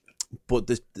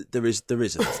there is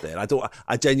enough there.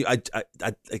 Again,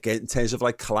 in terms of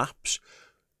like collapse,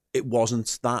 it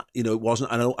wasn't that, it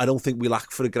wasn't. I don't think we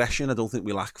lack for aggression. I don't think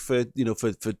we lack for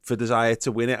desire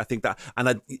to win it. I think that,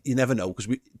 and you never know,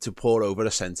 because to pour over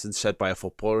a sentence said by a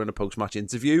footballer in a post-match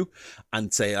interview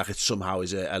and say like it somehow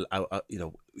is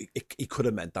it could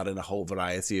have meant that in a whole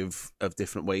variety of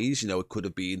different ways. It could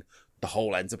have been the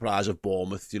whole enterprise of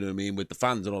Bournemouth, you know what I mean, with the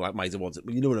fans and all that might have wanted.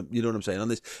 You know what I'm saying on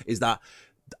this is that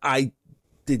I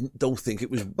don't think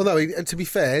it was. Well, no, and to be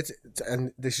fair,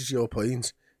 and this is your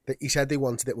point, that he said they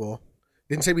wanted it more.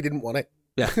 He didn't say we didn't want it.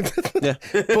 Yeah.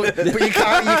 but you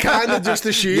kind of just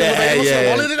assume they must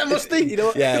have wanted it, must they? You know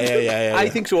what? Yeah. I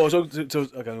think so also.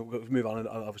 Okay, we'll move on,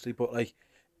 obviously, but like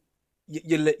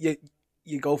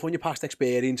you go from your past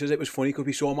experiences. It was funny because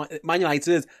we saw Man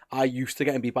United are used to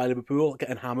getting beat by Liverpool,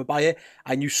 getting hammered by it,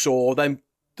 and you saw them.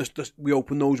 We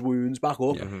opened those wounds back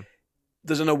up. Yeah.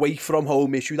 There's an away from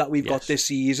home issue that we've got this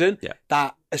season. Yeah.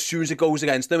 That as soon as it goes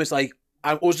against them, it's like,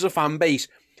 us as a fan base,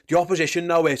 the opposition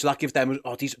know it, so that gives them,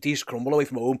 these crumble away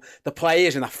from home. The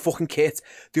players in that fucking kit,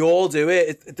 they all do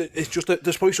it. It's just,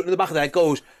 there's probably something in the back of their head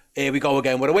goes, here we go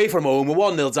again, we're away from home, we're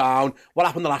 1-0 down. What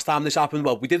happened the last time this happened?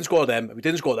 Well, we didn't score them, we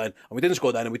didn't score then, and we didn't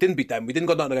score then, and we didn't beat them, we didn't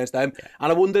go nothing against them. Yeah.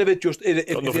 And I wonder if it just...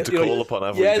 Got nothing to call upon,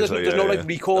 have we? Yeah, there's no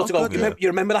recall to go, you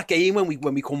remember that game when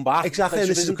we come back? Exactly, and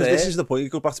this is the point. You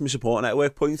go back to my support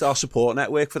network point. Our support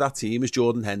network for that team is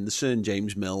Jordan Henderson,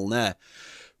 James Milner,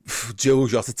 Joe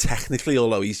Jota technically,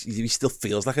 although he still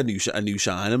feels like a new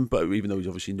signing, but even though he's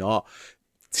obviously not.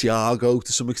 Thiago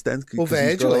to some extent. Well,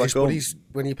 Virgil is, but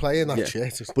when you play in that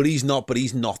shit. But he's not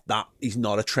that. He's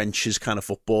not a trenches kind of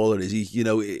footballer, is he?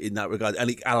 In that regard.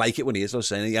 And I like it when he is. I was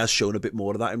saying he has shown a bit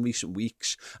more of that in recent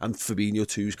weeks. And Fabinho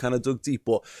too's kind of dug deep.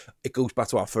 But it goes back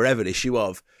to our forever issue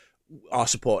of our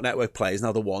support network players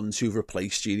now the ones who've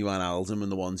replaced Gini Wijnaldum and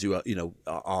the ones who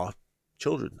are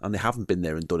children, and they haven't been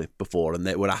there and done it before, and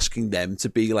we're asking them to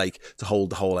be like, to hold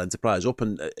the whole enterprise up.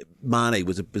 And Mane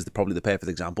was probably the perfect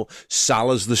example.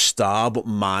 Salah's the star, but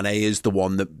Mane is the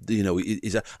one that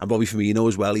is and Bobby Firmino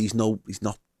as well. He's not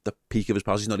the peak of his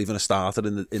powers. He's not even a starter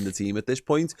in the team at this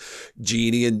point.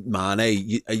 Gini and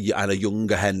Mane and a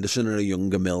younger Henderson and a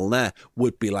younger Milner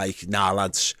would be like, nah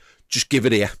lads, just give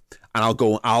it here and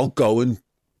I'll go and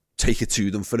take it to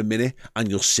them for a minute and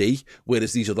you'll see.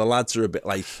 Whereas these other lads are a bit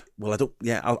like, well,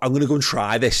 I'm going to go and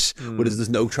try this. Whereas there's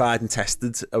no tried and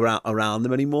tested around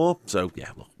them anymore. So yeah,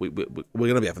 look, we're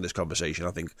going to be having this conversation,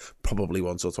 I think, probably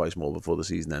once or twice more before the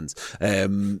season ends.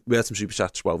 We had some super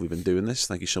chats while we've been doing this.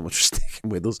 Thank you so much for sticking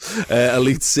with us.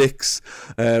 Elite Six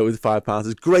with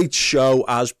 £5. Great show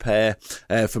as per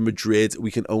for Madrid.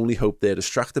 We can only hope they're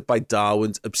distracted by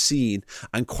Darwin's obscene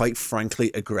and quite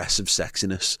frankly aggressive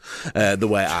sexiness, the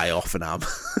way I often am.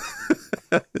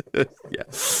 Yeah,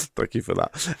 thank you for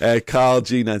that. Carl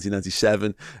G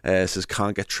 1997 says,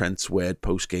 can't get Trent's word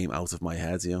post game out of my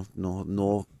head. You know,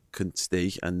 nor can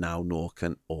Steve, and now nor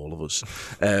can all of us.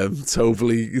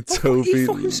 Toby He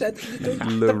fucking said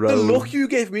the look you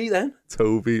gave me then.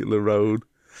 Toby Lerone.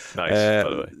 Nice, by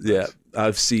the way. Yeah,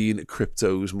 I've seen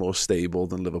cryptos more stable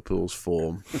than Liverpool's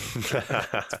form.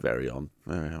 It's very on.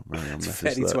 Very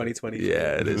Very 2020.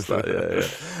 Yeah, it is that.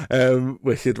 Yeah.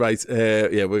 Wicked, right.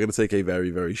 Yeah, we're going to take a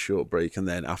very, very short break. And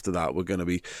then after that, we're going to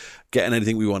be getting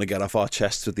anything we want to get off our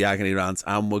chests with the agony rant.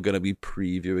 And we're going to be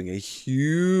previewing a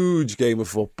huge game of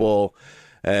football.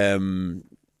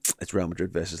 It's Real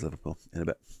Madrid versus Liverpool in a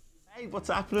bit. Hey, what's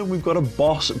happening? We've got a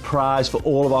boss prize for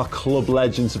all of our Club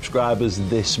Legend subscribers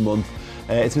this month.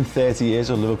 It's been 30 years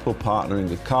of Liverpool partnering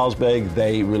with Carlsberg.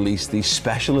 They released the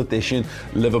special edition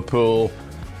Liverpool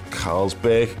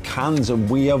Carlsberg cans, and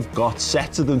we have got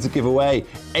sets of them to give away.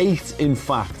 8, in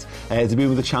fact. To be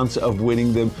with a chance of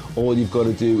winning them, all you've got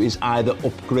to do is either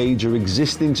upgrade your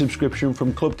existing subscription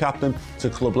from Club Captain to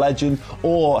Club Legend,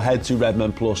 or head to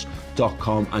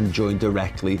redmenplus.com and join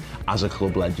directly as a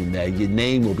Club Legend there. Your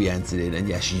name will be entered in, and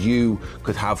yes, you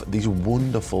could have these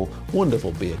wonderful,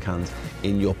 wonderful beer cans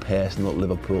in your personal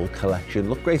Liverpool collection.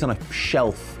 Look great on a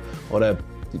shelf or a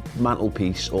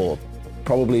mantelpiece, or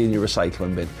probably in your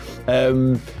recycling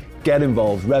bin. Get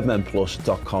involved,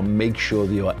 redmenplus.com. Make sure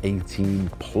that you're 18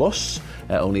 plus.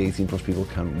 Only 18 plus people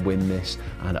can win this,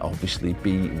 and obviously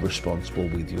be responsible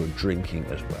with your drinking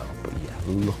as well. But yeah,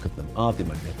 look at them. Aren't they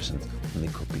magnificent? And they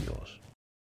could be yours.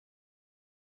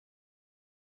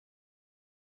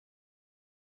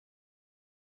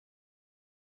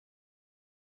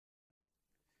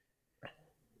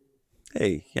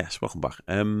 Hey, yes, welcome back.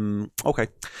 Okay.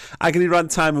 Agony rant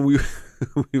time, and we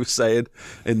were saying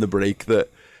in the break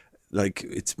that like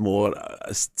it's more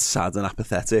sad and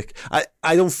apathetic.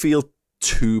 I don't feel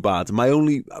too bad. My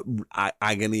only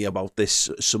agony about this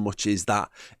so much is that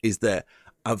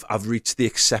I've reached the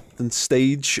acceptance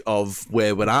stage of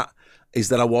where we're at. Is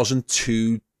that I wasn't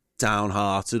too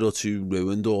downhearted or too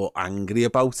ruined or angry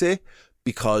about it,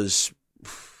 because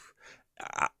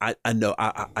I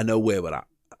know where we're at.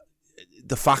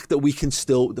 The fact that we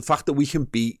can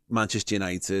beat Manchester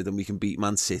United and we can beat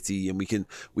Man City and we can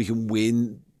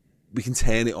win. We can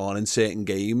turn it on in certain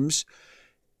games,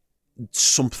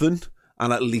 something,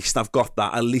 and at least I've got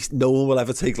that. At least no one will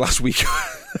ever take last week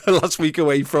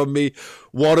away from me.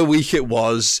 What a week it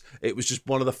was! It was just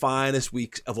one of the finest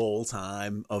weeks of all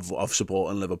time of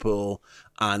supporting Liverpool,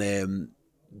 and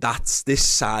this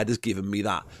side has given me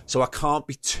that. So I can't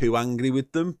be too angry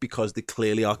with them because they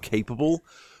clearly are capable,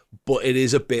 but it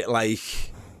is a bit like.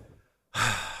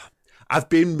 I've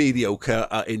been mediocre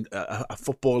in a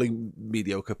footballing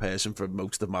mediocre person for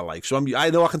most of my life, so I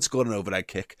know I can score an overhead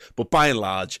kick, but by and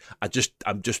large,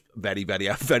 I'm just very, very,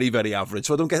 very, very average.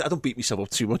 So I don't beat myself up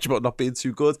too much about not being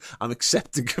too good. I'm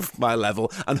accepting of my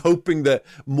level and hoping that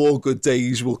more good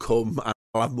days will come and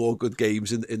I'll have more good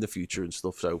games in the future and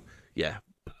stuff. So yeah,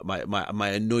 my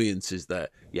annoyance is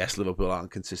that yes, Liverpool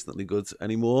aren't consistently good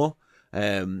anymore,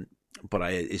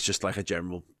 but it's just like a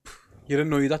general. You're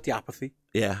annoyed at the apathy.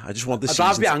 Yeah, I just want this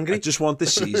I'd season. be angry. I just want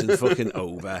this season fucking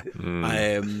over.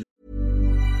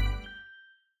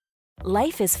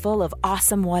 Life is full of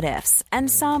awesome what ifs, and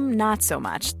some not so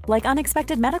much, like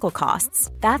unexpected medical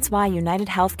costs. That's why United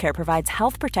Healthcare provides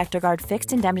Health Protector Guard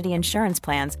fixed indemnity insurance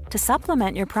plans to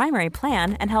supplement your primary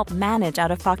plan and help manage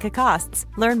out-of-pocket costs.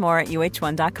 Learn more at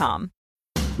uh1.com.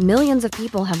 Millions of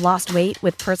people have lost weight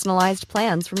with personalized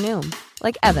plans from Noom.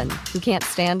 Like Evan, who can't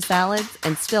stand salads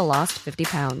and still lost 50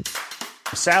 pounds.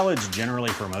 Salads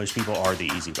generally for most people are the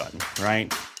easy button,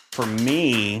 right? For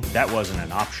me, that wasn't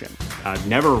an option. I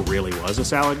never really was a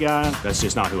salad guy. That's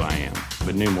just not who I am.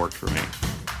 But Noom worked for me.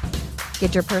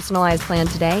 Get your personalized plan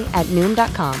today at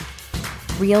Noom.com.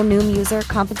 Real Noom user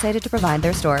compensated to provide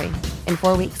their story. In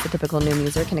 4 weeks, the typical Noom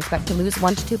user can expect to lose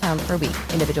 1 to 2 pounds per week.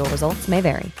 Individual results may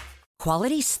vary.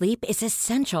 Quality sleep is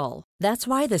essential. That's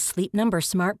why the Sleep Number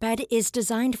Smart Bed is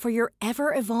designed for your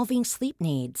ever-evolving sleep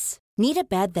needs. Need a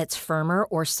bed that's firmer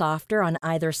or softer on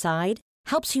either side?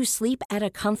 Helps you sleep at a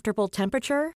comfortable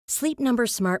temperature? Sleep Number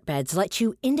Smart Beds let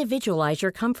you individualize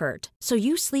your comfort so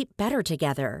you sleep better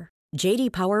together.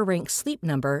 JD Power ranks Sleep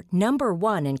Number number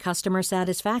 1 in customer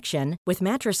satisfaction with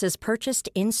mattresses purchased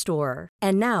in-store.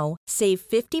 And now, save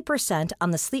 50%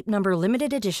 on the Sleep Number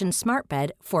Limited Edition Smart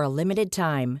Bed for a limited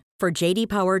time. For JD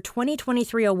Power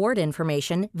 2023 award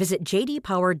information, visit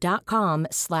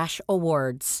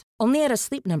jdpower.com/awards. Only at a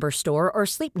Sleep Number store or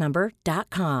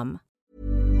sleepnumber.com.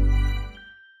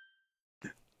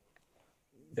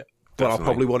 But I'll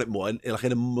probably want it more in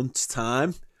a month's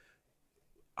time.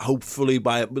 Hopefully,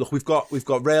 we've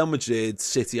got Real Madrid,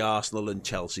 City, Arsenal, and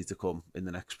Chelsea to come in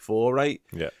the next 4, right?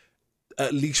 Yeah.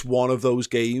 At least one of those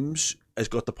games has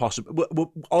got the possibility.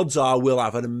 Odds are we'll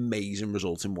have an amazing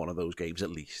result in one of those games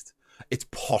at least. It's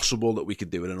possible that we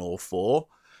could do it in all 4.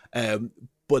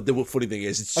 But the funny thing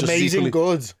is, it's just amazing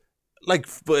good. But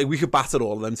we could batter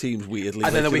all of them teams weirdly.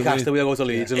 And then the week after we'll go to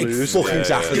Leeds and lose.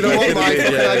 Exactly. You know what my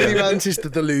agony rant is? The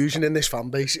delusion in this fan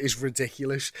base is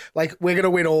ridiculous. Like, we're going to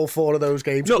win all 4 of those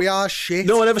games. No, we are shit.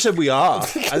 No, I never said we are.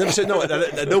 I never said, no,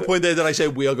 at no point there did I say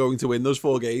we are going to win those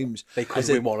 4 games. They could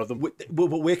win one of them. But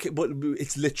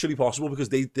it's literally possible because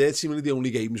they're seemingly the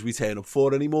only games we turn up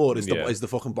for anymore is the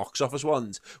fucking box office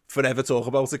ones. Forever talk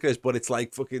about it, Chris, but it's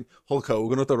like fucking Hulk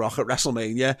Hogan at The Rock at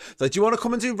WrestleMania. It's like, do you want to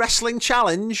come and do Wrestling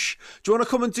Challenge? Do you want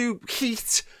to come and do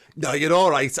Heat? No, you're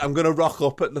all right. I'm going to rock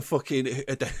up at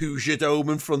the Hoosier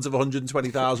Dome in front of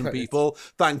 120,000 people.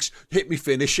 Thanks. Hit me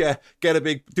finisher.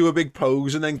 Do a big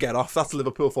pose and then get off. That's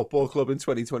Liverpool Football Club in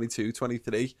 2022,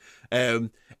 23.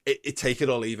 It take it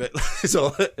or leave it is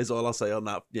all I'll say on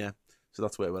that. Yeah. So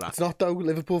that's where we're at. It's not though.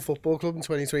 Liverpool Football Club in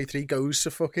 2023 goes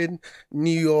to fucking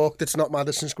New York, that's not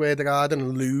Madison Square Garden,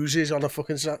 and loses on a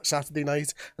fucking Saturday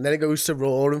night. And then it goes to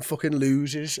Raw and fucking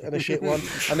loses in a shit one.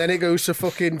 And then it goes to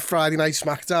fucking Friday Night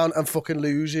SmackDown and fucking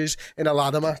loses in a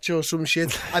ladder match or some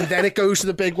shit. And then it goes to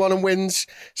the big one and wins.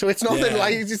 So it's nothing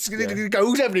like it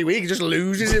goes every week. It just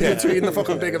loses in between the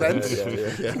fucking big events.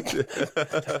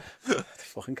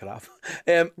 Fucking crap.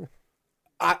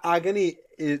 Agony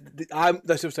is, that's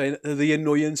what I'm saying, the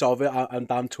annoyance of it, and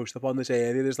Dan touched upon this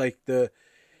area, is like the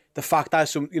fact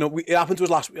that it happened to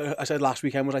us last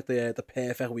weekend was like the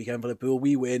perfect weekend for Liverpool.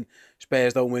 We win,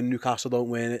 Spurs don't win, Newcastle don't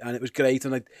win, and it was great.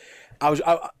 And I was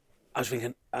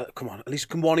thinking, come on, at least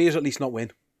can one of you at least not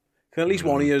win? Can at least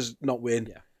one of you not win?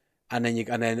 Yeah. And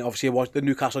then obviously you watch the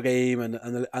Newcastle game and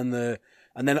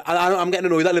then I'm getting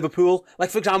annoyed at Liverpool. Like,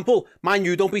 for example, Man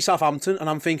U don't beat Southampton, and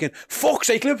I'm thinking, fuck's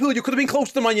sake, Liverpool, you could have been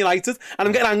close to Man United. And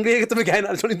I'm getting angry at them again,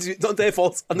 and it's not their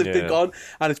fault, and they've gone.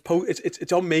 And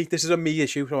it's on me. This is a me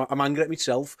issue. So I'm angry at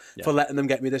myself for letting them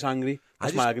get me this angry.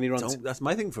 That's my agony rant. That's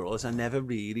my thing for all this. I never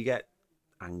really get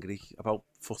angry about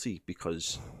footy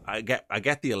because I get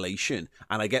the elation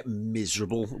and I get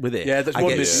miserable with it. Yeah, I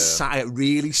get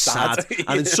really sad.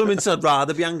 And in some instances I'd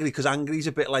rather be angry because angry's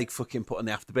a bit like fucking putting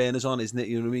the afterburners on, isn't it?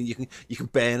 You know what I mean? You can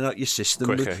burn out your system.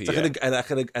 Quicker,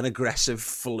 it's like an aggressive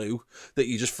flu that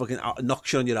you just fucking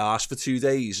knocks you on your arse for 2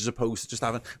 days as opposed to just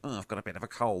having, I've got a bit of a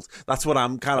cold. That's what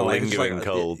I'm kind of like. Lingering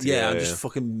cold. Yeah, I'm just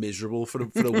fucking miserable for a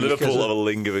week. Liverpool have a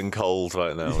lingering cold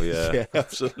right now, yeah. Yeah,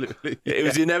 absolutely. It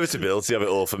was the inevitability of it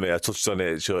all for me. I touched on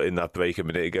it in that break a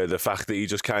minute ago. The fact that you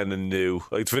just kind of knew,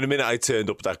 like, for the minute I turned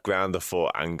up that ground, I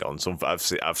thought, hang on,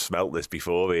 I've smelt this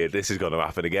before here. This is going to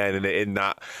happen again. And in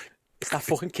that, it's that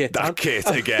fucking kit. That kit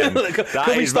again.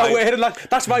 Can we stop wearing that?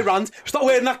 That's my rant. Stop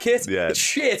wearing that kit. Yeah. It's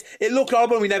shit. It looked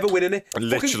horrible and we never win in it.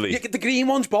 Literally. The green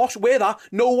one's boss. Wear that.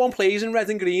 No one plays in red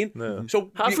and green. No. So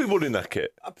have we won in that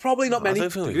kit? Probably not many.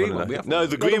 The green one we have. No,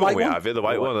 the green one we have. The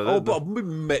white one. No, probably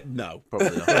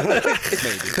not.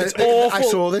 It's awful. I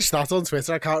saw this stat on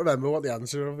Twitter. I can't remember what the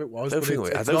answer of it was. I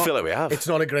don't feel like we have. It's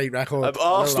not a great record.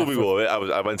 Arsenal, we wore it.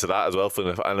 I went to that as well.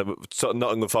 And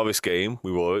Nottingham Forest game,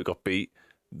 we wore it. Got beat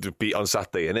on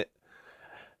Saturday, innit?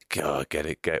 God, get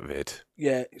rid.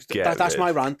 Yeah, that's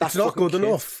my rant. It's not good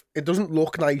enough. It doesn't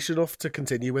look nice enough to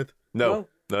continue with. No.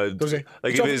 Does it?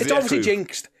 Like it's obviously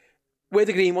jinxed. Wear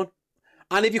the green one.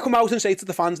 And if you come out and say to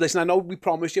the fans, listen, I know we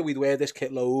promised you we'd wear this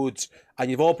kit loads,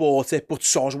 and you've all bought it, but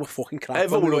soz, we're fucking crap.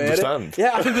 Everyone would understand.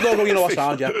 Yeah, I think we'd all go, you know what,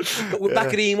 sound, yeah. But with that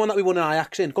green one that we won in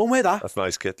Ajax in, go and wear that. That's a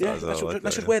nice kit. Yeah,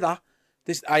 let's just wear that.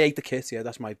 I hate the kit, yeah,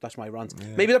 that's my rant.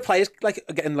 Yeah. Maybe the players are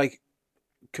getting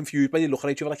confused when you look at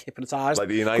each other like hypnotised. Like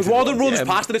the United. Because Warden runs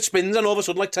past and it spins, and all of a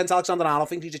sudden, like Trent Alexander-Arnold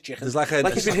thinks he's a chicken. There's like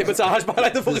he's been hypnotised by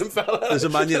the fucking fella. There's a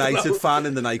Man United fan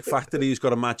in the Nike factory who's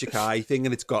got a magic eye thing,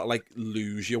 and it's got like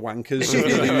lose your wankers.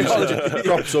 It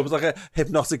drops up. It's like a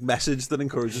hypnotic message that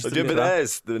encourages. But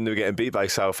theirs, when they were getting beat by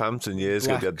Southampton years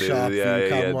ago,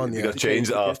 they got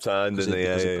changed at half time, didn't they?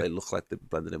 It looked like they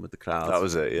blended in with the crowd. That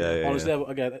was it. Yeah. Honestly,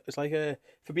 again, it's like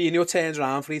Fabinho turns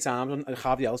around 3 times and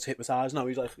Javi else hypnotised. No,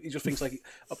 he just thinks like,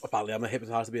 apparently I'm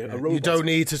hypnotised to be a robot. You don't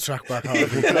need to track back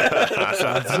Harvey.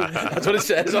 That's what it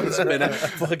says on the spinner.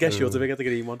 Fuck, I guess you're to get the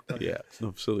green one. Yeah,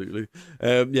 absolutely.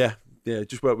 Yeah,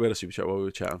 just we had a super chat while we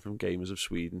were chatting from Gamers of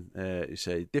Sweden. You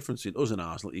say, difference between us and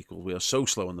Arsenal equal. We are so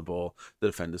slow on the ball. The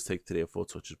defenders take 3 or 4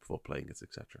 touches before playing it,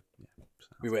 etc. Yeah, so.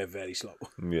 We were very slow.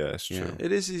 Yeah, it's true. Yeah,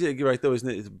 it is. You're right, though, isn't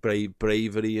it? It's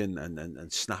bravery and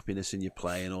snappiness in your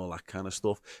play and all that kind of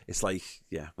stuff. It's like,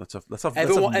 yeah,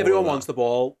 everyone wants the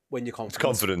ball when you're confident.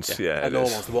 It's confidence, yeah. And no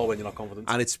one wants the ball when you're not confident.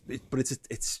 And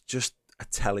it's just a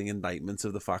telling indictment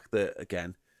of the fact that,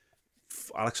 again,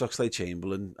 Alex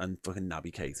Oxlade-Chamberlain and fucking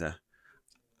Naby Keita,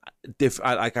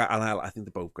 I think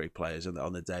they're both great players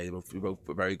on the day. We're both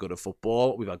very good at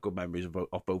football. We've had good memories of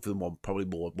both of them. One probably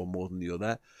one more than the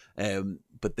other.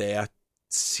 But they are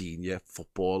senior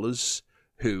footballers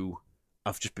who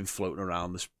have just been floating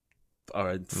around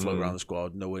around the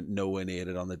squad, nowhere near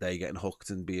it on the day, getting hooked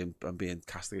and being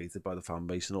castigated by the fan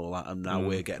base and all that. And now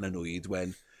we're getting annoyed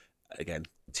when, again,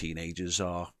 teenagers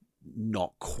are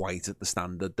not quite at the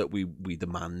standard that we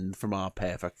demand from our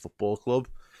perfect football club.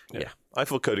 Yeah. I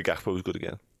thought Cody Gakpo was good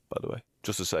again, by the way.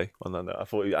 Just to say on that note,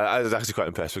 I was actually quite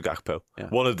impressed with Gakpo. Yeah.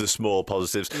 One of the small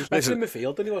positives. He was better in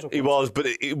midfield than he was. He was, but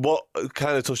what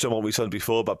kind of touched on what we said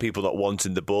before about people not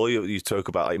wanting the ball. You talk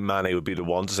about like Mane would be the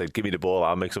one to say, "Give me the ball,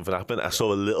 I'll make something happen." I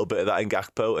saw a little bit of that in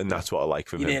Gakpo, and that's what I like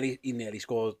from him. He nearly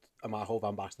scored a Marco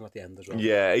van Basten at the end as well.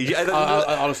 Yeah,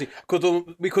 honestly,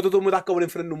 we could have done with that going in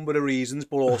for a number of reasons,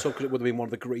 but also because it would have been one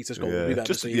of the greatest goals we've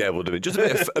ever seen. Yeah, it would have been just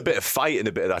a bit of fight and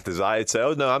a bit of that desire to say,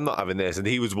 "Oh no, I'm not having this." And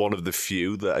he was one of the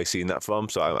few that I seen that from.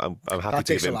 So I'm happy that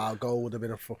to give him. That goal would have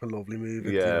been a fucking lovely move.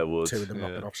 Yeah, it would. 2 of them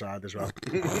knocking offside as well.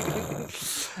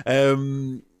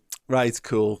 Right,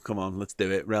 cool. Come on, let's do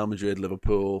it. Real Madrid,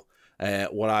 Liverpool.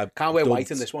 Can't wear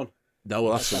white in this one. No,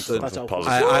 well, that's something. That's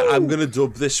I'm going to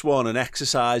dub this one an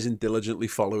exercise in diligently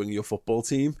following your football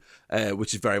team,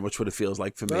 which is very much what it feels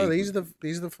like for me. No, these are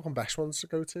the fucking best ones to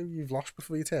go to. You've lost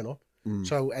before you turn up.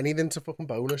 So anything's a fucking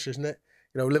bonus, isn't it?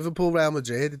 You know, Liverpool, Real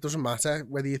Madrid, it doesn't matter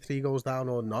whether you're 3 goals down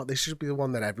or not. This should be the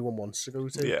one that everyone wants to go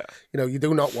to. Yeah. You know, you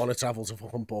do not want to travel to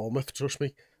fucking Bournemouth, trust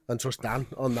me, and trust Dan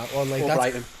on that one. Like or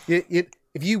Brighton.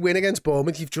 If you win against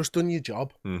Bournemouth, you've just done your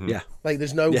job. Mm-hmm. Yeah. Like,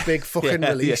 there's no big fucking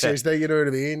release, is there? You know what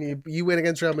I mean? You win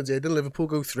against Real Madrid and Liverpool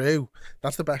go through.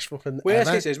 That's the best fucking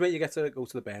worst case is, mate, you get to go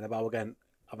to the Bernabeu again,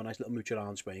 have a nice little mooch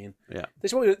around Spain. Yeah. I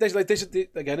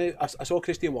saw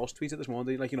Christian Walsh tweet it this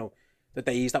morning, like, you know, the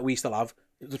days that we still have.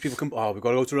 There's people come, we've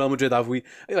got to go to Real Madrid, have we?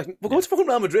 Like, we're going to fucking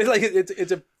Real Madrid. Like,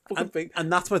 it's a fucking thing. And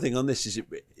that's my thing on this, is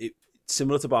it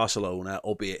similar to Barcelona,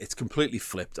 albeit it's completely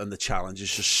flipped and the challenge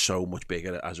is just so much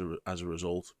bigger as a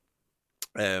result.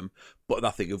 But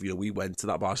that thing of, you know, we went to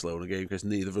that Barcelona game because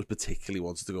neither of us particularly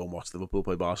wanted to go and watch Liverpool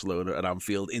play Barcelona at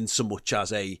Anfield, in so much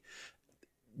as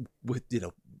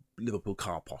Liverpool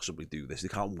can't possibly do this. They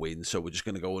can't win, so we're just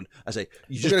going to go and,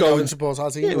 you just go and support our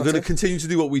team. Yeah, we're going to continue to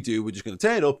do what we do. We're just going to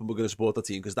turn up and we're going to support the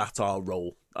team because that's our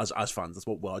role as fans. That's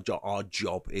what our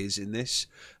job is in this.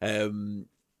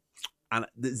 And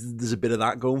there's a bit of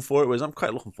that going for it, whereas I'm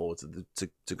quite looking forward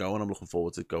to going. I'm looking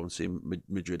forward to going and seeing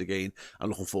Madrid again. I'm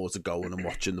looking forward to going and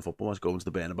watching the football match, going to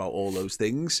the Bernabeu, all those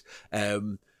things.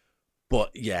 But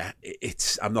yeah,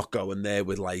 I'm not going there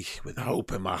with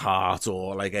hope in my heart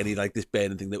or like any like this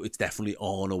burning thing that it's definitely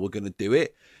on or we're going to do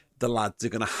it. The lads are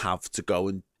going to have to go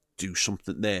and do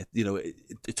something there. You know,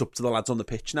 it's up to the lads on the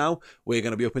pitch now. We're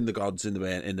going to be up in the gods in the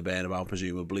Bernabeu,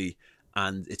 presumably.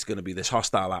 And it's going to be this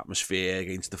hostile atmosphere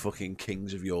against the fucking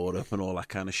kings of Europe and all that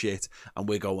kind of shit. And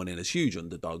we're going in as huge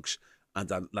underdogs.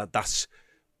 And that's...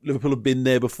 Liverpool have been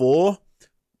there before.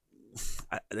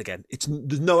 And again,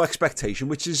 there's no expectation,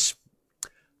 which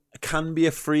can be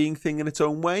a freeing thing in its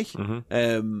own way.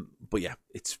 Mm-hmm. But yeah,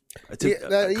 you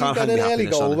get an early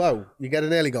goal, though. You get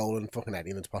an early goal and fucking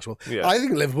anything's possible. Yeah. I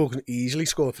think Liverpool can easily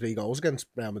score 3 goals against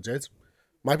Real Madrid.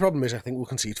 My problem is I think we'll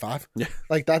concede 5. Yeah.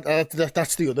 Like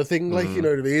that's the other thing. Like, you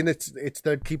know what I mean? It's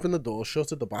they're keeping the door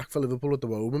shut at the back for Liverpool at the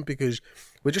moment because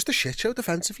we're just a shit show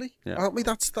defensively, aren't we?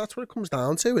 That's what it comes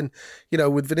down to. And you know,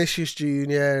 with Vinicius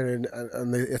Junior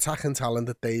and the attacking talent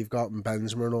that they've got and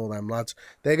Benzema and all them lads,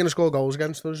 they're going to score goals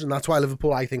against us, and that's why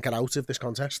Liverpool, I think, are out of this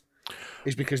contest.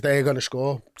 is because they're going to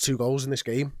score 2 goals in this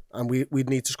game, and we'd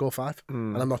need to score 5,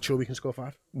 and I'm not sure we can score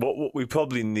 5. What we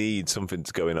probably need something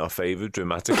to go in our favour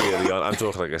dramatically early on. I'm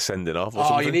talking like a sending off or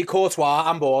something. You need Courtois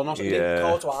and Bourne or something. Yeah. You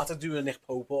need Courtois to do a Nick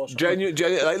Pope or something.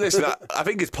 Like, listen, I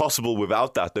think it's possible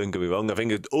without that, don't get me wrong. I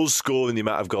think us scoring the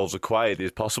amount of goals required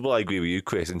is possible. I agree with you,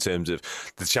 Chris, in terms of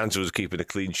the chance of us keeping a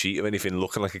clean sheet or anything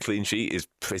looking like a clean sheet is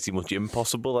pretty much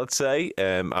impossible, I'd say.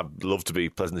 I'd love to be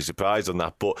pleasantly surprised on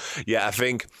that. But yeah, I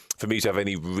think for me to have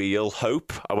any real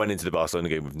hope, I went into the Barcelona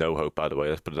game with no hope, by the way,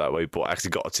 let's put it that way, but I actually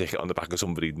got a ticket on the back of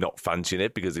somebody not fancying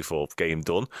it because they thought game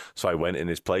done. So I went in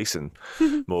his place and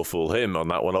more fool him on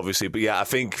that one, obviously. But yeah, I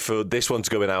think for this one to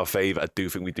go in our favour, I do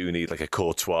think we do need like a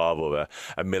Courtois or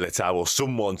a Militao or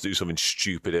someone to do something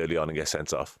stupid early on and get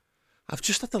sent off. I've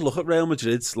just had to look at Real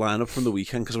Madrid's lineup from the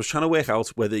weekend because I was trying to work out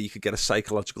whether you could get a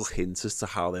psychological hint as to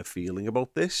how they're feeling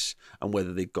about this and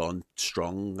whether they've gone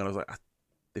strong. And I was like,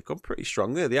 they've gone pretty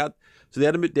strong there. They had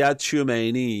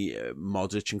Tchouaméni,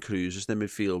 Modric, and Kroos as their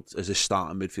midfield, as a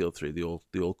starting midfield three. They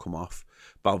all come off.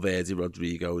 Valverde,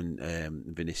 Rodrigo, and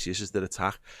Vinicius as their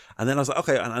attack. And then I was like,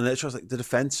 okay. And then I was like, the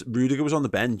defence. Rudiger was on the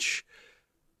bench.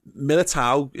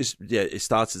 Militao it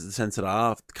starts as the centre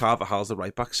half. Carvajal's the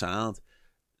right back sound.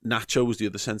 Nacho was the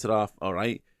other centre half. All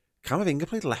right. Camavinga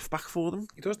played left back for them.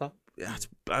 He does that. Yeah,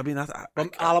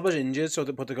 Alaba's injured,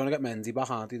 but they're going to get Mendy back,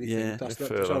 aren't they?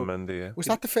 Mendy, yeah. Was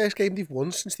that the first game they've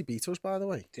won since they beat us, by the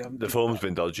way? The form's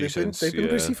been dodgy since. They've been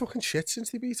pretty fucking shit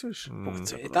since they beat us.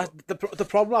 The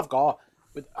problem I've got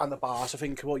and the Barca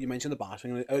thing, what you mentioned, the Barca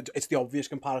thing, it's the obvious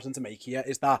comparison to make here,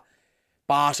 is that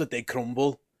Barca did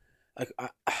crumble. Like,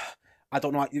 I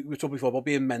don't know, we talked before about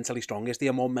being mentally strong. Is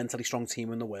there a more mentally strong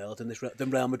team in the world than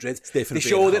Real Madrid? They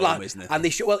showed it, isn't it? And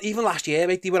even last year,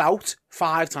 mate, they were out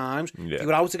 5 times. Yeah. They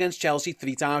were out against Chelsea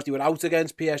 3 times. They were out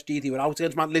against PSG. They were out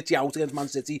against Man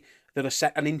City. They're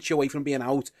an inch away from being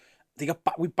out.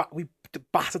 We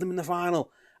battered them in the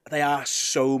final. They are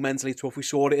so mentally tough. We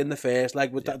saw it in the first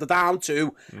leg. They're down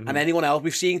 2, and anyone else.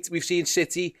 We've seen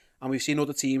City. And we've seen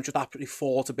other teams just absolutely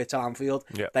fall to bits at Anfield.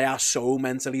 Yeah. They are so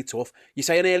mentally tough. You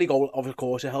say an early goal, of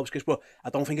course, it helps, Chris, but I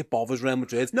don't think it bothers Real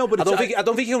Madrid. No, but I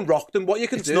don't think you can rock them. What you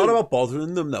can do. It's not about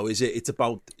bothering them, though, is it? It's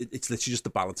literally just the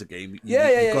balance of game.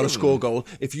 You've got to score a goal.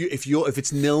 If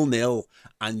it's 0-0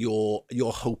 and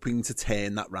you're hoping to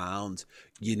turn that round,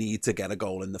 you need to get a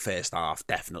goal in the first half,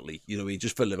 definitely. You know,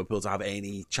 just for Liverpool to have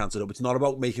any chance of it. It's not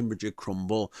about making Madrid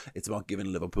crumble. It's about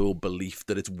giving Liverpool belief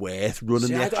that it's worth running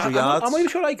the extra yards. I'm not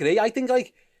even sure I agree. I think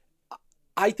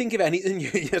if anything,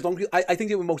 I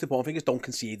think the most important thing is don't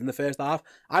concede in the first half.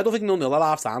 I don't think 0-0 at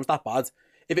half time's that bad.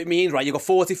 If it means, right, you've got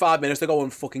 45 minutes to go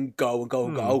and fucking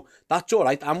go, that's all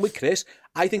right. I'm with Chris.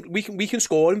 I think we can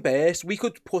score in bursts. We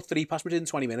could put 3 past Madrid in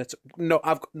 20 minutes. No,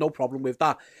 I've got no problem with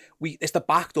that. It's the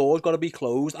back door's got to be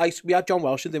closed. We had John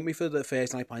Welsh, didn't we, for the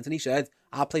first night pint, and he said,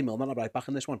 I'll play Milner at right back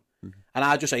in this one. Mm-hmm. And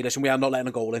I just say, listen, we are not letting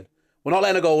a goal in. We're not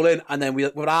letting a goal in, and then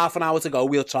with half an hour to go,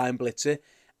 we'll try and blitz it.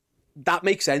 That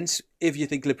makes sense if you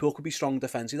think Liverpool could be strong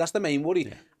defensively. That's the main worry.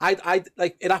 Yeah. I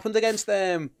like it happened against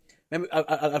I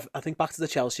think back to the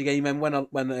Chelsea game when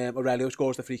Aurelio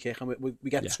scores the free kick and we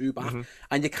get 2 back,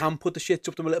 and you can put the shit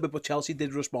up them a little bit, but Chelsea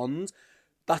did respond.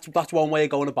 That's one way of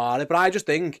going about it. But I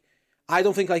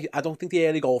don't think the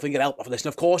early goal thing will help. Listen,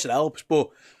 of course it helps, but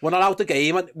we're not out the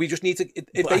game, and we just need to.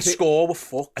 If they score, we're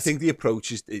fucked. I think the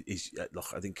approach is look.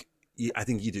 I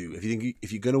think you do.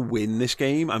 If you're going to win this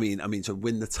game, I mean, to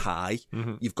win the tie,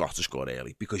 you've got to score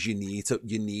early because you need to.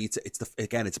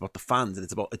 It's about the fans and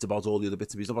it's about all the other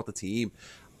bits and pieces. It's about the team.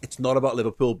 It's not about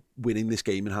Liverpool winning this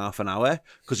game in half an hour,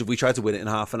 because if we try to win it in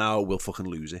half an hour, we'll fucking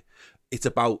lose it. It's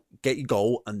about get your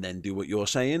goal and then do what you're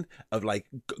saying of like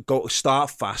go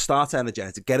start fast, start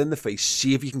energetic, get in the face,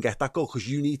 see if you can get that goal, because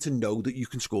you need to know that you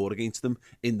can score against them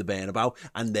in the Bernabeu,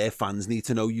 and their fans need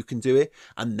to know you can do it,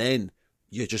 and then.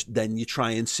 You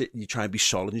try and be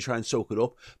solid, and you try and soak it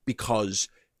up, because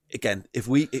again,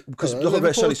 sorry,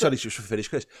 just to finish,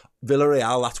 Chris,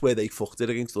 Villarreal, that's where they fucked it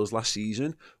against us last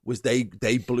season, was they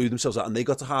blew themselves out, and they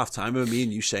got to half time. Remember me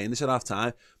and you saying this at half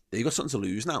time, they got something to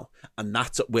lose now, and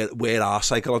that's where our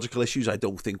psychological issues I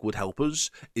don't think would help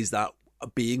us, is that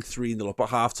being 3-0 up at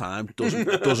half time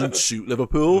doesn't suit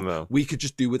Liverpool. No. We could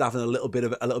just do with having a little bit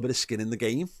of skin in the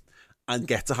game. And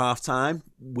get to half time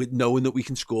with knowing that we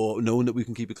can score, knowing that we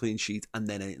can keep a clean sheet, and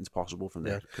then anything's possible from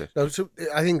there. Yeah. No, so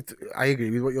I think I agree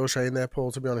with what you're saying there,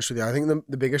 Paul, to be honest with you. I think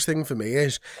the biggest thing for me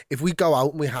is if we go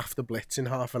out and we have to blitz in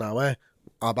half an hour,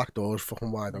 our back door's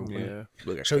fucking wide open. Yeah.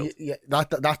 We'll get So killed.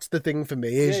 that's the thing for me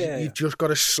is you've just got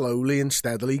to slowly and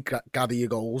steadily gather your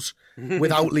goals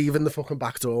without leaving the fucking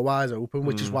back door wide open,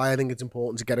 which is why I think it's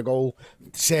important to get a goal.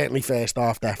 Certainly first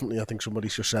half, definitely. I think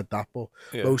somebody's just said that, but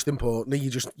most importantly,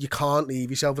 you can't leave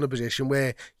yourself in a position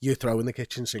where you're throwing the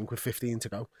kitchen sink with 15 to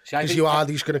go because you are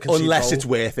just going to concede unless it's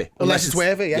worth it. Unless it's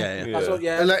worth it, yeah. That's what,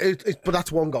 But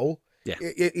that's one goal. Yeah.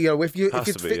 You know, if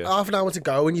it's be, half an hour to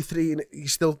go and you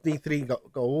still need 3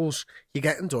 goals, you're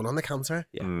getting done on the counter.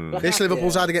 Yeah. This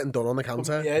Liverpool's either getting done on the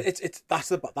counter. Yeah, that's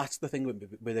the thing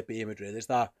with it being Madrid is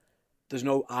that there's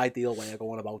no ideal way of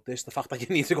going about this. The fact that you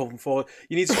need to go for,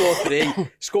 you need to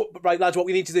score 3. Right, lads, what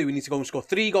we need to do, we need to go and score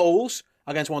 3 goals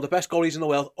against one of the best goalies in the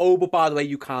world. Oh, but by the way,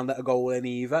 you can't let a goal in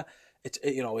either.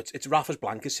 It's Rafa's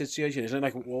Blancas situation, isn't it?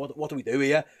 Like, what do we do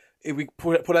here? If we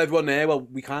put everyone there, well,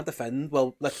 we can't defend.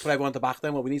 Well, let's put everyone at the back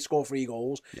then. Well, we need to score 3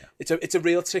 goals. Yeah. It's a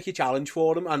real tricky challenge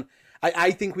for them, and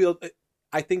I think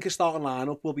a starting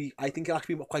lineup will be. I think it'll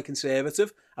actually be quite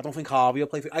conservative. I don't think Harvey will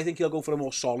play. I think he'll go for a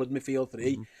more solid midfield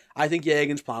 3. Mm-hmm. I think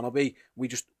Jurgen's plan will be we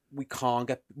can't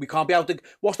be out.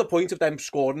 What's the point of them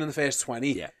scoring in the first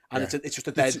 20? Yeah. And it's just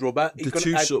a dead rubber. The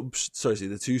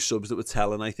two subs that were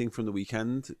telling, I think, from the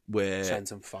weekend were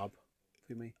Sent and Fab.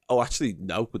 Me. Oh, actually,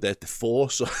 no, but the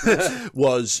force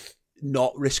was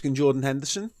not risking Jordan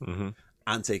Henderson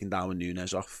and taking Darwin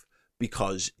Núñez off,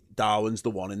 because Darwin's the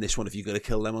one in this one. If you're going to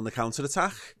kill them on the counter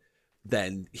attack,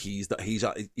 then the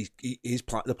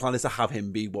plan is to have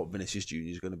him be what Vinicius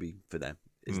Junior is going to be for them,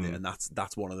 isn't it? And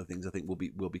that's one of the things I think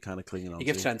we'll be kind of clinging on. You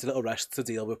give Trent a little rest to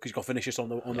deal with because you've got Vinicius on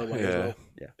the way as well.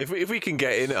 Yeah. If we can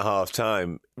get in at half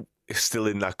time, still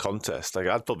in that contest, like,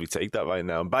 I'd probably take that right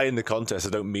now. And by in the contest, I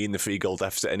don't mean the 3-goal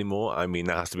deficit anymore. I mean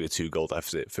that has to be a 2-goal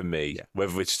deficit for me. Yeah.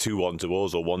 Whether it's 2-1 to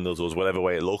us or 1-0 to us, whatever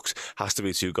way it looks, has to be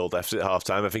a 2-goal deficit at half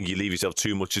time. I think you leave yourself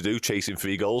too much to do chasing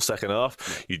 3 goals second half.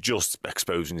 Yeah. You're just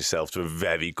exposing yourself to a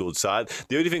very good side.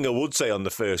 The only thing I would say on the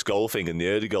first goal thing and the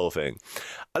early goal thing,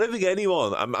 I don't think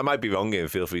anyone, I might be wrong here,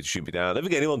 feel free to shoot me down, I don't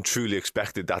think anyone truly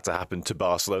expected that to happen to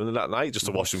Barcelona that night, just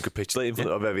to watch them capitulate in front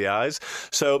of our very eyes.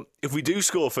 So if we do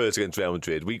score first against Real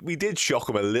Madrid, we did shock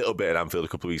them a little bit at Anfield a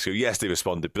couple of weeks ago. Yes, they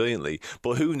responded brilliantly,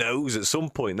 but who knows, at some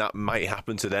point that might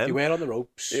happen to them. You were on the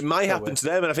ropes. It might happen to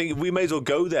them, and I think we may as well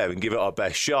go there and give it our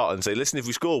best shot and say, listen, if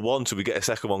we score 1 so we get a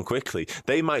second one quickly,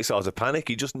 they might start to panic.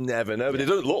 You just never know. But they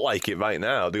don't look like it right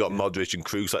now. They got Modric and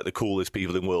Kroos, like the coolest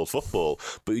people in world football,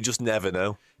 but you just never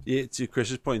know. Yeah, to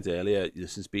Chris's point earlier,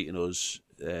 since beating us,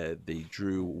 they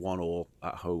drew 1-1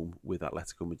 at home with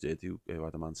Atletico Madrid, who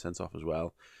had a man sent off as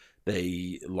well.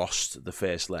 They lost the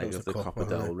first leg of the Copa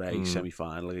del Rey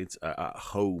semi-final at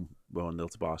home,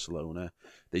 1-0 to Barcelona.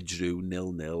 They drew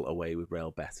 0-0 away with Real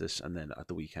Betis, and then at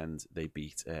the weekend they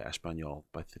beat Espanyol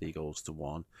by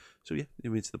 3-1. So yeah, I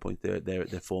mean, to the point, their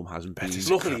form hasn't been.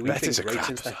 Luckily, Betis are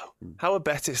crap. How are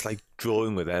Betis like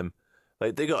drawing with them?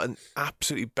 Like, they got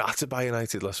absolutely battered by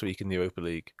United last week in the Europa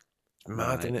League.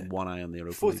 Mad, isn't it? One eye on the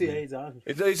Europa 48 League.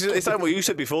 It's like what you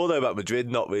said before, though, about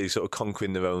Madrid not really sort of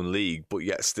conquering their own league, but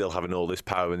yet still having all this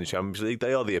power in the Champions League.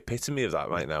 They are the epitome of that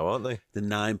right now, aren't they? They're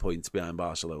 9 points behind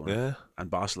Barcelona. Yeah. And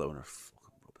Barcelona are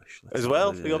fucking rubbish. As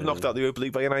well, they got knocked out the Europa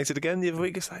League by United again the other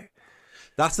week. It's like...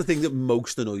 That's the thing that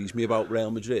most annoys me about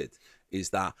Real Madrid, is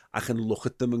that I can look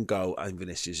at them and go, I think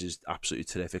Vinicius is absolutely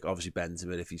terrific. Obviously,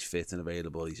 Benzema, if he's fit and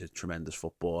available, he's a tremendous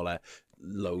footballer.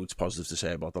 Loads positive to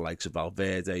say about the likes of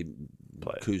Valverde,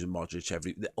 Kroos and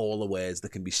Modric. All the words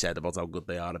that can be said about how good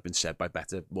they are have been said by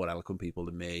better, more eloquent people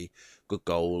than me. Good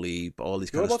goalie, all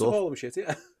these kind of stuff. All them shit,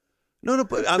 yeah. No,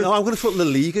 but I'm going to put La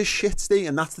Liga shit, Steve,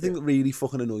 and that's the thing that really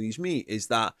fucking annoys me, is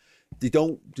that they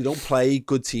don't play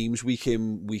good teams week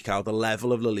in, week out. The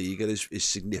level of La Liga is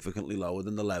significantly lower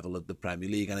than the level of the Premier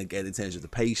League. And again, in terms of the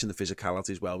pace and the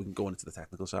physicality as well, we can go into the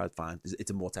technical side, fine.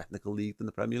 It's a more technical league than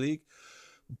the Premier League.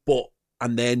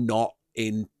 And they're not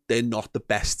the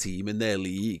best team in their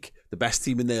league. The best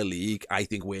team in their league, I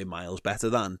think we're miles better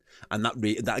than. And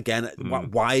that again,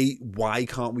 why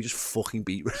can't we just fucking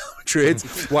beat Real Madrid?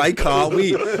 Why can't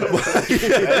we? Why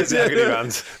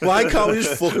can't we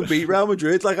just fucking beat Real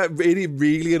Madrid? Like, it really,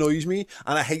 really annoys me.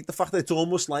 And I hate the fact that it's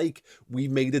almost like we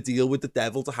made a deal with the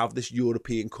devil to have this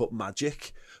European Cup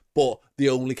magic. But the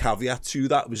only caveat to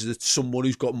that was that someone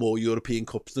who's got more European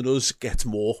Cups than us gets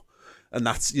more. And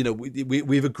that's,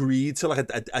 we've agreed to like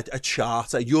a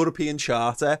charter, a European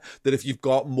charter, that if you've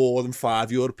got more than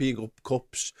 5 European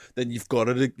Cups, then you've got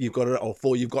a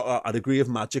degree of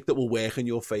magic that will work in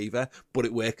your favour, but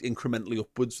it works incrementally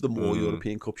upwards the more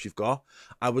European Cups you've got.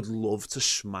 I would love to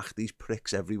smack these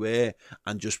pricks everywhere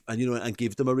and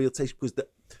give them a real taste, because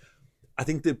I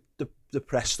think the the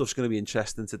press stuff's going to be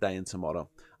interesting today and tomorrow,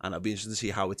 and I'll be interested to see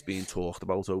how it's being talked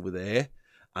about over there,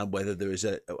 and whether there is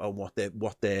what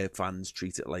their fans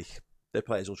treat it like. Their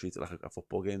players will treat it like a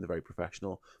football game. They're very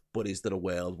professional, but is there a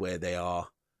world where they are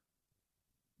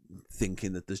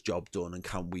thinking that there's job done, and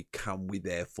can we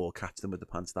therefore catch them with the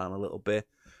pants down a little bit?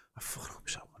 I hope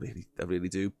so. I really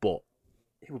do, but.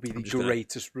 It would be the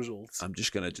greatest result. I'm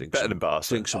just going to drink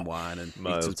some wine and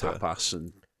eat some tapas.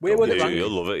 And where would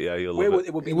you'll love it, yeah. You'll love it.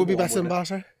 It would be better than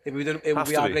Barca. It would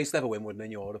be our greatest ever win, wouldn't it,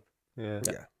 in Europe?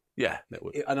 Yeah. It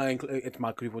would. And it's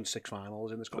mad because we've won 6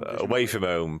 finals in this competition. Away from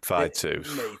home,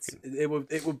 5-2.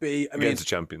 It would be. I mean, against the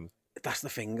champions. That's the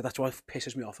thing. That's why it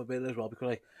pisses me off a bit as well,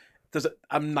 because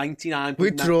I'm 99. We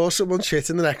draw someone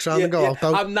shit in the next round and go out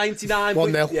though. I'm 99.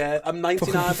 1-0. Yeah, I'm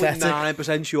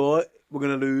 99.9% sure we're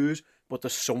going to lose. But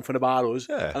there's something about us.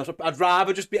 Yeah. And I'd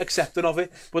rather just be accepting of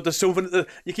it. But there's something that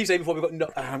you keep saying before we've got no.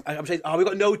 I'm saying, we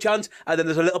got no chance. And then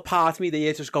there's a little part of me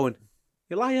there just going,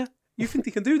 "You liar! You think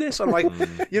they can do this?" I'm like,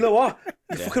 you know what?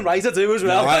 You're fucking right, I do as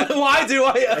well. No, why do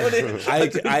I?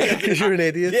 Because you're an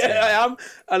idiot. Yeah, I am.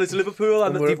 And it's Liverpool,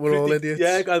 and we're all idiots.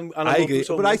 Yeah, and I agree,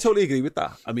 but I totally agree with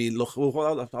that. I mean, look,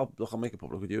 I'll make it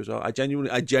public with you as well. I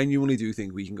genuinely do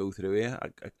think we can go through here.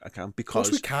 I can, because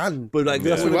of course we can, but like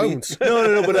we won't.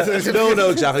 No, but no,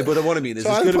 exactly. But what I mean is,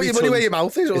 so put your money where your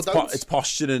mouth is. It's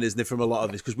posturing, isn't it, from a lot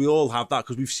of this? Because we all have that,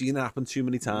 because we've seen it happen too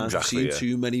many times. Exactly, we've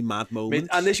seen too many mad moments.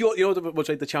 And this, what's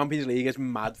like the Champions League is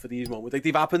mad for these moments. Like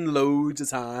they've happened loads of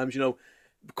times.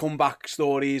 Comeback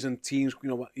stories and teams,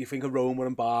 you think of Roma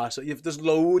and Barca. There's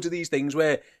loads of these things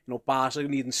where, Barca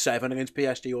needing 7 against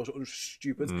PSG or something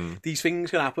stupid. These things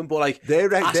can happen, but like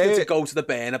asking to go to the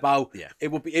Bernabeu,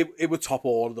 it would top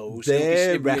all of those.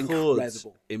 Their it'd be records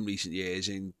incredible. In recent years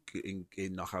in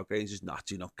knockout games is not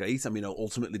great. I mean,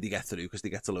 ultimately they get through because they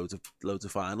get to loads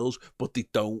of finals, but they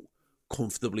don't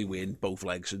comfortably win both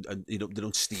legs, and they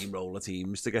don't steamroll the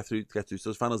teams to get through to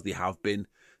those finals. They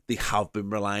have been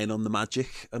relying on the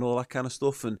magic and all that kind of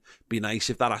stuff, and be nice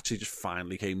if that actually just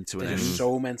finally came to an end. They're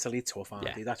so mentally tough,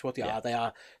 aren't they? That's what they are. They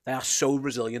are so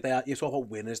resilient. You talk about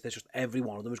winners. There's just every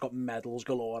one of them has got medals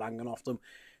galore hanging off them.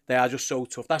 They are just so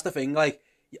tough. That's the thing. Like,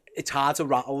 it's hard to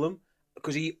rattle them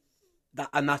because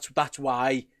that's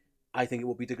why I think it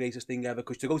would be the greatest thing ever.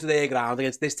 Because to go to their ground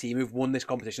against this team who've won this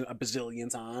competition a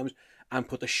bazillion times and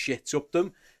put the shits up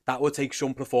them, that would take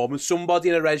some performance. Somebody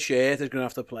in a red shirt is going to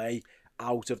have to play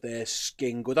out of their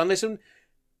skin good. And listen,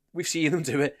 we've seen them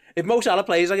do it. If Mo Salah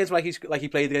plays against like he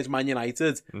played against Man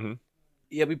United,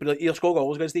 he'll score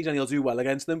goals against these and he'll do well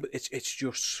against them. But it's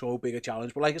just so big a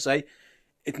challenge. But like I say,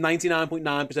 it's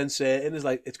 99.9% certain is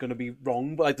like it's going to be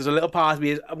wrong. But like there's a little part of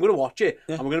me I'm going to watch it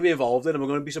and we're going to be involved in it and we're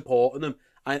going to be supporting them.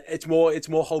 And it's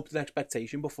more hope than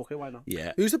expectation. But fuck it, why not?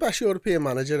 Yeah. Who's the best European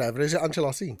manager ever? Is it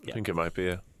Ancelotti? I think it might be.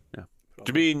 Yeah. Do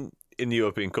you mean in the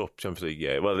European Cup, Champions League?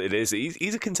 Yeah, well, it is.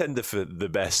 He's a contender for the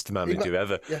best manager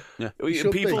ever. Yeah.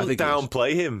 People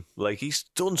downplay him. Like, he's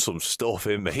done some stuff,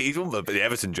 He's done the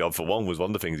Everton job, for one, was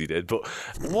one of the things he did. But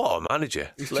what a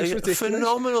manager. It's like, just ridiculous.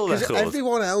 Phenomenal record.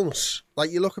 Everyone else, like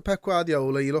you look at Pep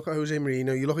Guardiola, you look at Jose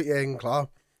Mourinho, you look at Jurgen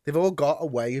Klopp, they've all got a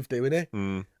way of doing it.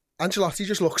 Ancelotti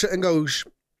just looks at it and goes,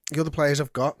 "You're the players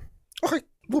I've got. Okay,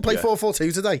 we'll play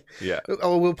 4-4-2 today. Yeah.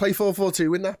 Or we'll play 4-4-2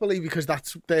 with Napoli because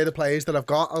they're the players that I've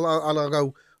got." And I'll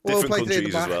go, different we'll play 3 at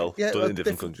the countries back. as well. Yeah, Done in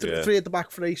different countries. 3 at the back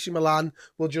for AC Milan.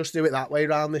 We'll just do it that way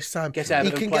around this time. Get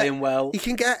Everton playing well. He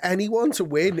can get anyone to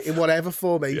win in whatever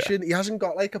formation. He hasn't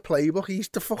got like a playbook. He's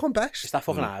the fucking best. It's that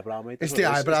fucking eyebrow, mate. It's the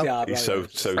eyebrow. He's so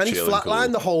and he's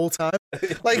flatlined the whole time.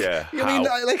 Like, I mean,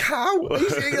 like how?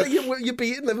 You're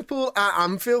beating Liverpool at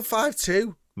Anfield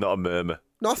 5-2. Not a murmur.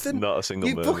 Nothing. Not a single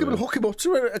murmur. You fucking hook him up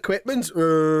to equipment. He's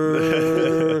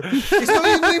not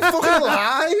even fucking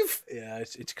alive. Yeah,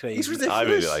 it's crazy. He's ridiculous. I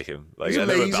really like him. Like, He's I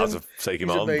never amazing. about to take him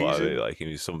on, but I really like him.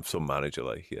 He's some manager.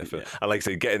 Like, and like I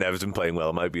say, getting Everton playing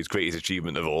well might be his greatest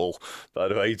achievement of all. By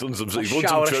the way, he's won some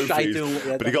trophies,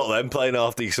 but he got them playing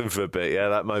half decent for a bit. Yeah,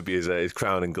 that might be his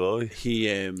crowning glory.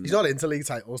 He's not into league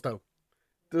titles though.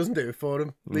 Doesn't do it for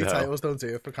him. League titles don't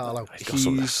do it for Carlo.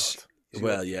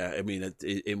 Well, yeah, I mean,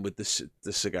 in with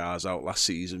the cigars out last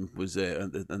season was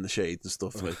and the shades and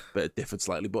stuff, like, but different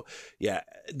slightly. But yeah,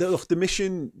 the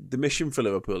mission for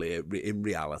Liverpool here, in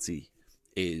reality,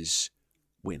 is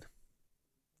win.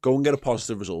 Go and get a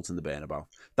positive result in the Bernabeu.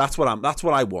 That's what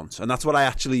I want, and that's what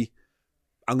I'm going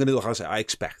to do. Like I say, I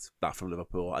expect that from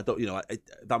Liverpool. I don't,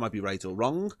 that might be right or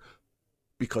wrong,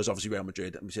 because obviously Real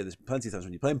Madrid, and we say there's plenty of times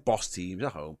when you're playing boss teams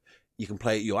at home, you can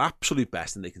play at your absolute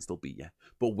best and they can still beat you.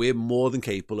 But we're more than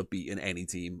capable of beating any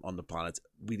team on the planet.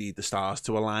 We need the stars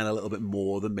to align a little bit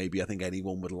more than maybe I think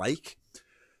anyone would like.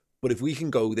 But if we can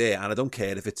go there, and I don't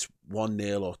care if it's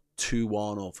 1-0 or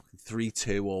 2-1 or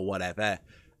 3-2 or whatever,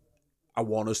 I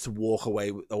want us to walk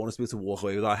away. I want us to be able to walk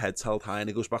away with our heads held high. And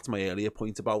it goes back to my earlier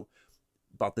point about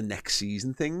the next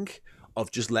season thing,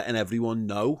 of just letting everyone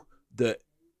know that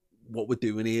what we're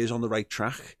doing here is on the right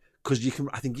track. Because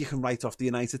I think you can write off the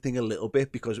United thing a little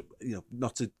bit, because, you know,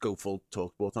 not to go full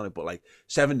talk about on it, but like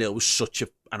 7-0 was such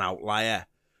an outlier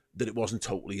that it wasn't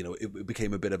totally, you know, it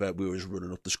became a bit of we were just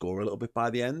running up the score a little bit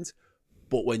by the end.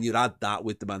 But when you add that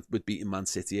with beating Man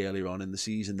City earlier on in the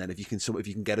season, then if you can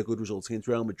get a good result against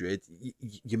Real Madrid,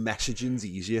 your messaging's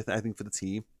easier, I think, for the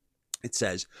team. It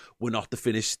says, we're not the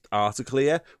finished article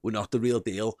here, we're not the real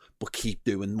deal, but keep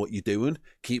doing what you're doing,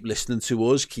 keep listening to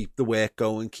us, keep the work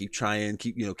going, keep trying,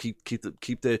 keep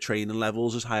the training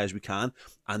levels as high as we can,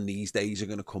 and these days are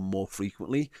going to come more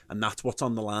frequently, and that's what's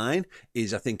on the line. I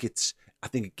think it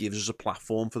gives us a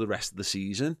platform for the rest of the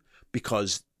season,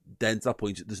 because then to that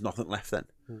point there's nothing left. Then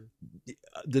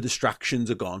the distractions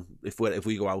are gone. If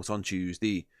we go out on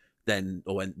Tuesday, then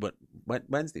or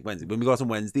Wednesday when we go out on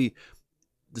Wednesday,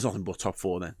 there's nothing but top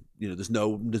four then. You know, there's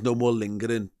no more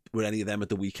lingering with any of them at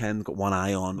the weekend. Got one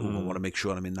eye on. I want to make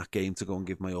sure I'm in that game to go and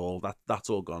give my all. That's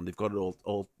all gone. They've got it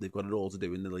all. They've got it all to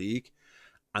do in the league.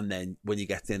 And then when you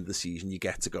get to the end of the season, you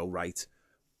get to go, right,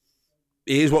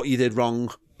 here's what you did wrong,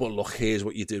 but look, here's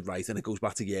what you did right. And it goes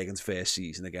back to Jurgen's first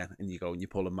season again. And you go and you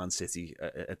pull a Man City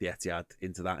at the Etihad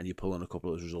into that, and you pull on a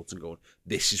couple of those results and going,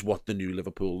 this is what the new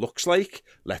Liverpool looks like.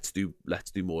 Let's do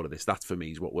more of this. That for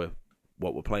me is what we're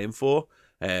playing for.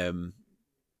 Can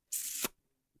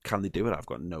they do it? I've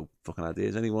got no fucking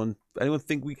ideas. Anyone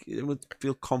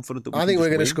feel confident that I think we're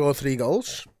going to score 3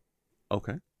 goals.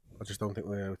 Okay. I just don't think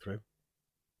we're going to go through.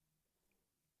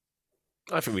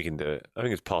 I think we can do it. I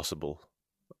think it's possible.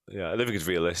 Yeah, I don't think it's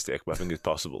realistic, but I think it's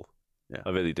possible. Yeah,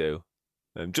 I really do.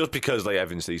 Just because, like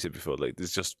Evan said before, like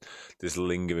there's just this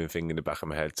lingering thing in the back of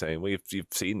my head saying, "Well, you've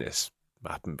seen this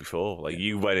happen before." Like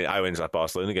I went to that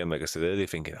Barcelona game, like I said earlier,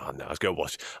 thinking, "Oh no, let's go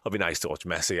watch. It'll be nice to watch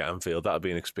Messi at Anfield. That'll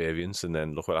be an experience." And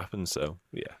then look what happened. So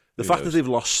yeah, the fact that they've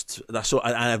lost. That's and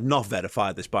I've not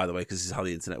verified this, by the way, because this is how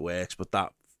the internet works. But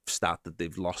that stat that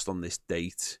they've lost on this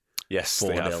date, yes,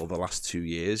 4-0 the last 2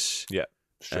 years. Yeah,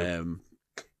 sure.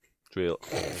 Real.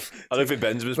 I don't think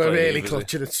Benzema's We're playing. Really either,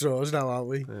 clutching at straws now, aren't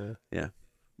we? Yeah.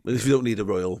 If you don't need a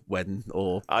royal wedding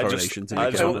or coronation to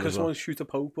make it happen. Can someone shoot a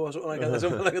Pope or something like that? I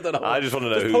don't know. I just want to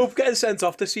know. Does Pope getting sent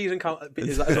off this season count?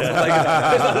 Is that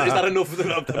enough? Is that enough for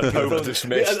the Pope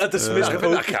dismissed? A dismissed Pope.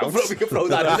 That counts. We can throw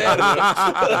that in there.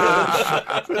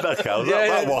 That counts.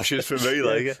 That washes for me.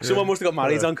 Like someone must have got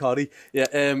married on Corrie. Yeah.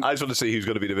 I just want to see who's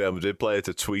going to be the Real Madrid player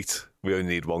to tweet, "We only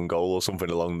need 1 goal" or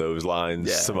something along those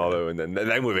lines tomorrow, and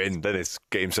then we're in. Then it's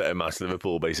game, set, and match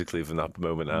Liverpool basically from that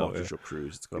moment out.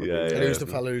 Cruz. It's got to be. And who's the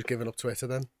fellow who's given up Twitter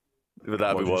then? Would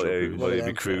that be what it'd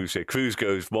be? Cruz. Yeah. Cruz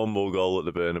goes 1 more goal at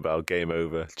the Bernabeu, game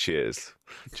over. Cheers,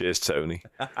 Tony.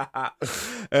 And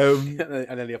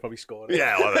then he'll probably score.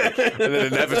 Yeah, and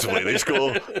then inevitably they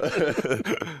score.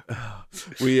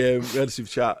 We had a super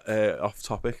chat off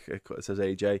topic. It says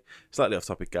AJ, slightly off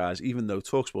topic, guys. Even though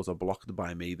TalkSport are blocked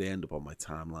by me, they end up on my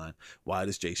timeline. Why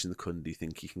does Jason Cundy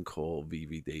think he can call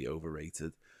VVD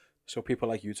overrated? So people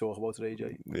like you talk about it,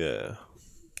 AJ. Yeah.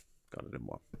 Got it in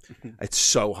one. It's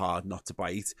so hard not to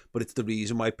bite, but it's the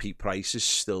reason why Pete Price is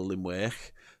still in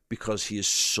work, because he is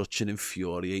such an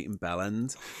infuriating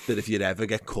bellend that if you'd ever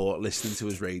get caught listening to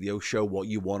his radio show, what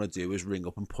you want to do is ring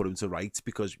up and put him to rights,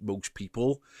 because most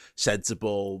people,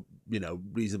 sensible,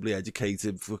 reasonably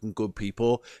educated, fucking good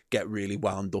people, get really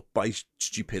wound up by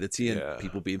stupidity and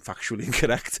people being factually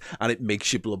incorrect, and it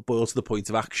makes your blood boil to the point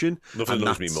of action. Nothing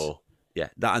annoys me more. Yeah,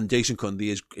 that, and Jason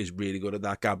Cundy is really good at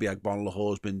that. Gabby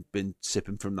Agbonlaho's been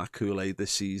sipping from that Kool-Aid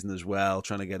this season as well,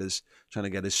 trying to get his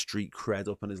street cred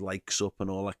up and his likes up and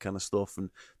all that kind of stuff. And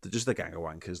they're just a gang of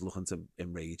wankers looking to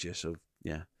enrage you. So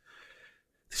yeah,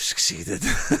 they've succeeded.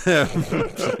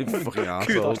 Fucking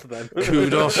arseholes.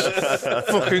 Kudos to them.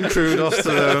 Fucking kudos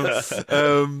to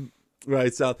them.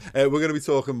 Right, Sal. We're going to be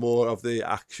talking more of the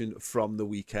action from the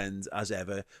weekend as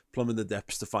ever, plumbing the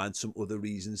depths to find some other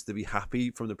reasons to be happy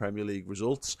from the Premier League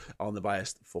results on the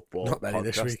Biased Football Not many podcast.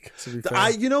 This week, to be fair.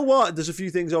 You know what? There's a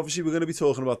few things. Obviously, we're going to be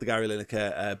talking about the Gary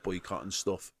Lineker boycott and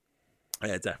stuff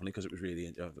Definitely, because it was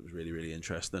really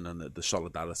interesting, and the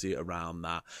solidarity around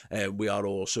that. We are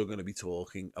also going to be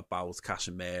talking about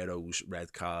Casemiro's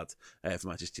red card for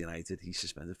Manchester United. He's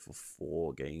suspended for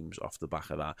 4 games off the back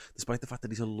of that, despite the fact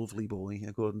that he's a lovely boy,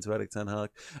 according to Erik ten Hag.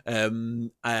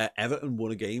 Everton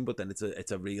won a game, but then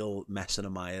it's a real mess and a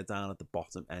mire down at the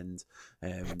bottom end.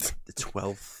 The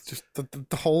 12th, just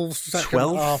the whole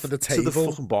second half of the table to the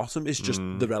fucking bottom is just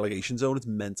the relegation zone. It's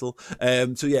mental.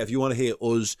 So yeah, if you want to hear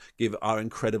us give our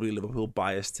incredibly Liverpool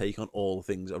biased take on all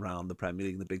things around the Premier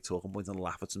League and the big talking points and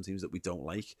laugh at some teams that we don't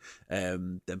like,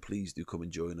 then please do come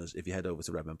and join us. If you head over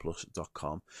to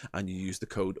redmenplus.com and you use the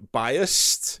code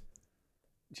BIASED.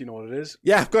 Do you know what it is?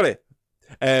 Yeah, I've got it.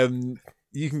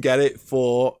 You can get it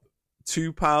for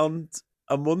 £2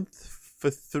 a month for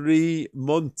 3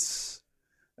 months.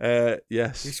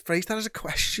 Yes. He's phrased that as a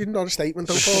question, not a statement,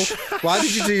 though, Paul. Why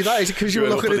did you do that? Is it because you were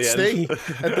looking at Steve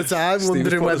at the time,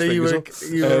 wondering whether you were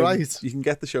right? You can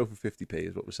get the show for 50p,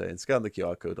 is what we're saying. Scan the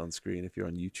QR code on screen if you're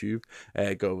on YouTube.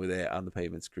 Go over there on the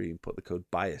payment screen, put the code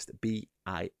BIASED,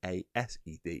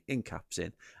 BIASED, in caps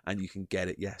in, and you can get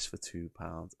it, yes, for £2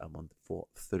 a month for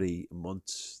 3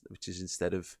 months, which is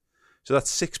so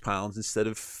that's £6 instead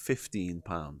of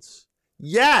 £15.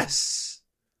 Yes!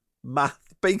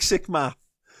 Math, basic math.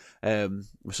 My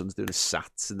son's doing his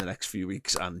SATs in the next few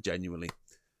weeks, and genuinely,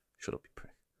 shut up, you prick.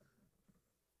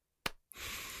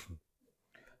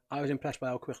 I was impressed by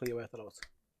how quickly you worked it out.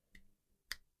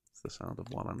 It's the sound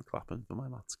of one hand clapping for my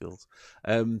math skills.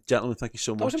 Gentlemen, thank you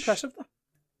so much. That was impressive, though.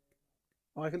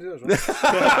 Oh, I can do that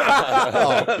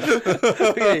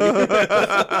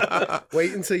as well.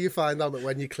 Wait until you find out that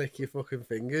when you click your fucking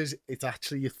fingers, it's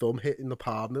actually your thumb hitting the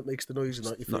palm that makes the noise, and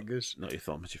not your fingers. Not your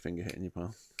thumb, it's your finger hitting your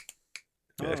palm.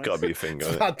 Yeah, it's got to be your finger.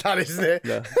 That isn't it?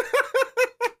 Yeah.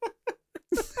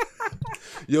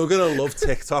 You're going to love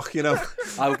TikTok, you know.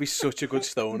 I would be such a good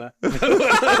stoner. Right,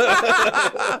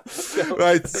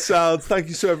 sound. Thank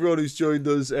you to everyone who's joined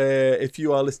us. If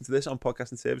you are listening to this on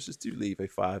podcasting services, do leave a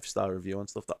 5-star review and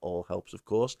stuff. That all helps, of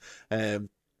course.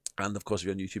 And of course, if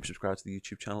you're on YouTube, subscribe to the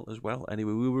YouTube channel as well.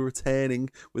 Anyway, we will be returning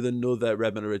with another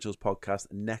Redmen Originals podcast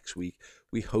next week.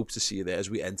 We hope to see you there as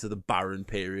we enter the barren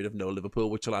period of no Liverpool,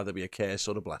 which will either be a curse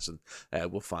or a blessing.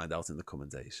 We'll find out in the coming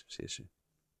days. See you soon.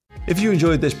 If you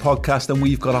enjoyed this podcast, then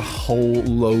we've got a whole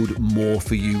load more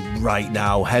for you right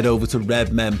now. Head over to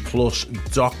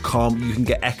redmenplus.com. You can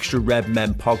get extra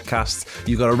Redmen podcasts.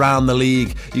 You got Around the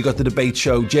League, you got the debate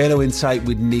show, Journo Insight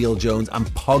with Neil Jones, and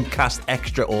podcast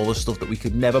extra, all the stuff that we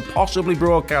could never possibly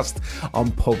broadcast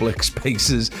on public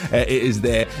spaces. It is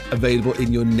there, available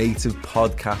in your native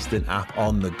podcasting app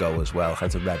on the go as well.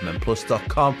 Head to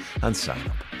redmenplus.com and sign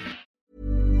up.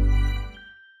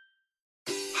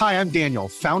 Hi, I'm Daniel,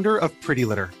 founder of Pretty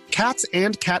Litter. Cats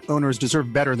and cat owners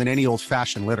deserve better than any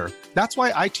old-fashioned litter. That's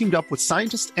why I teamed up with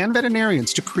scientists and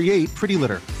veterinarians to create Pretty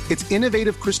Litter. Its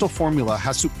innovative crystal formula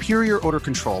has superior odor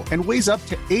control and weighs up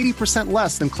to 80%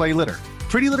 less than clay litter.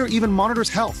 Pretty Litter even monitors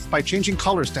health by changing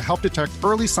colors to help detect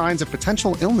early signs of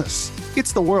potential illness.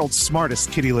 It's the world's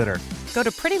smartest kitty litter. Go to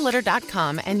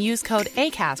prettylitter.com and use code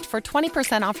ACAST for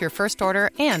 20% off your first order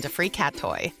and a free cat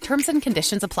toy. Terms and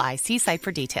conditions apply. See site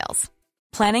for details.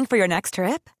 Planning for your next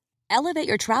trip? Elevate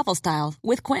your travel style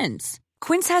with Quince.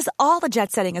 Quince has all the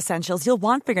jet-setting essentials you'll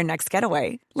want for your next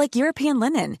getaway, like European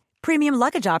linen, premium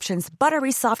luggage options,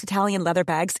 buttery soft Italian leather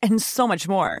bags, and so much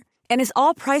more. And is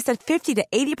all priced at 50 to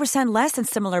 80% less than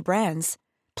similar brands.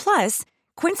 Plus,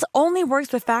 Quince only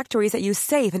works with factories that use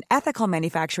safe and ethical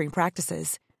manufacturing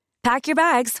practices. Pack your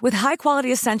bags with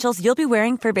high-quality essentials you'll be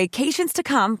wearing for vacations to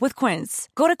come with Quince.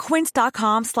 Go to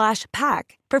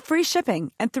quince.com/pack for free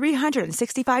shipping and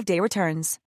 365-day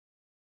returns.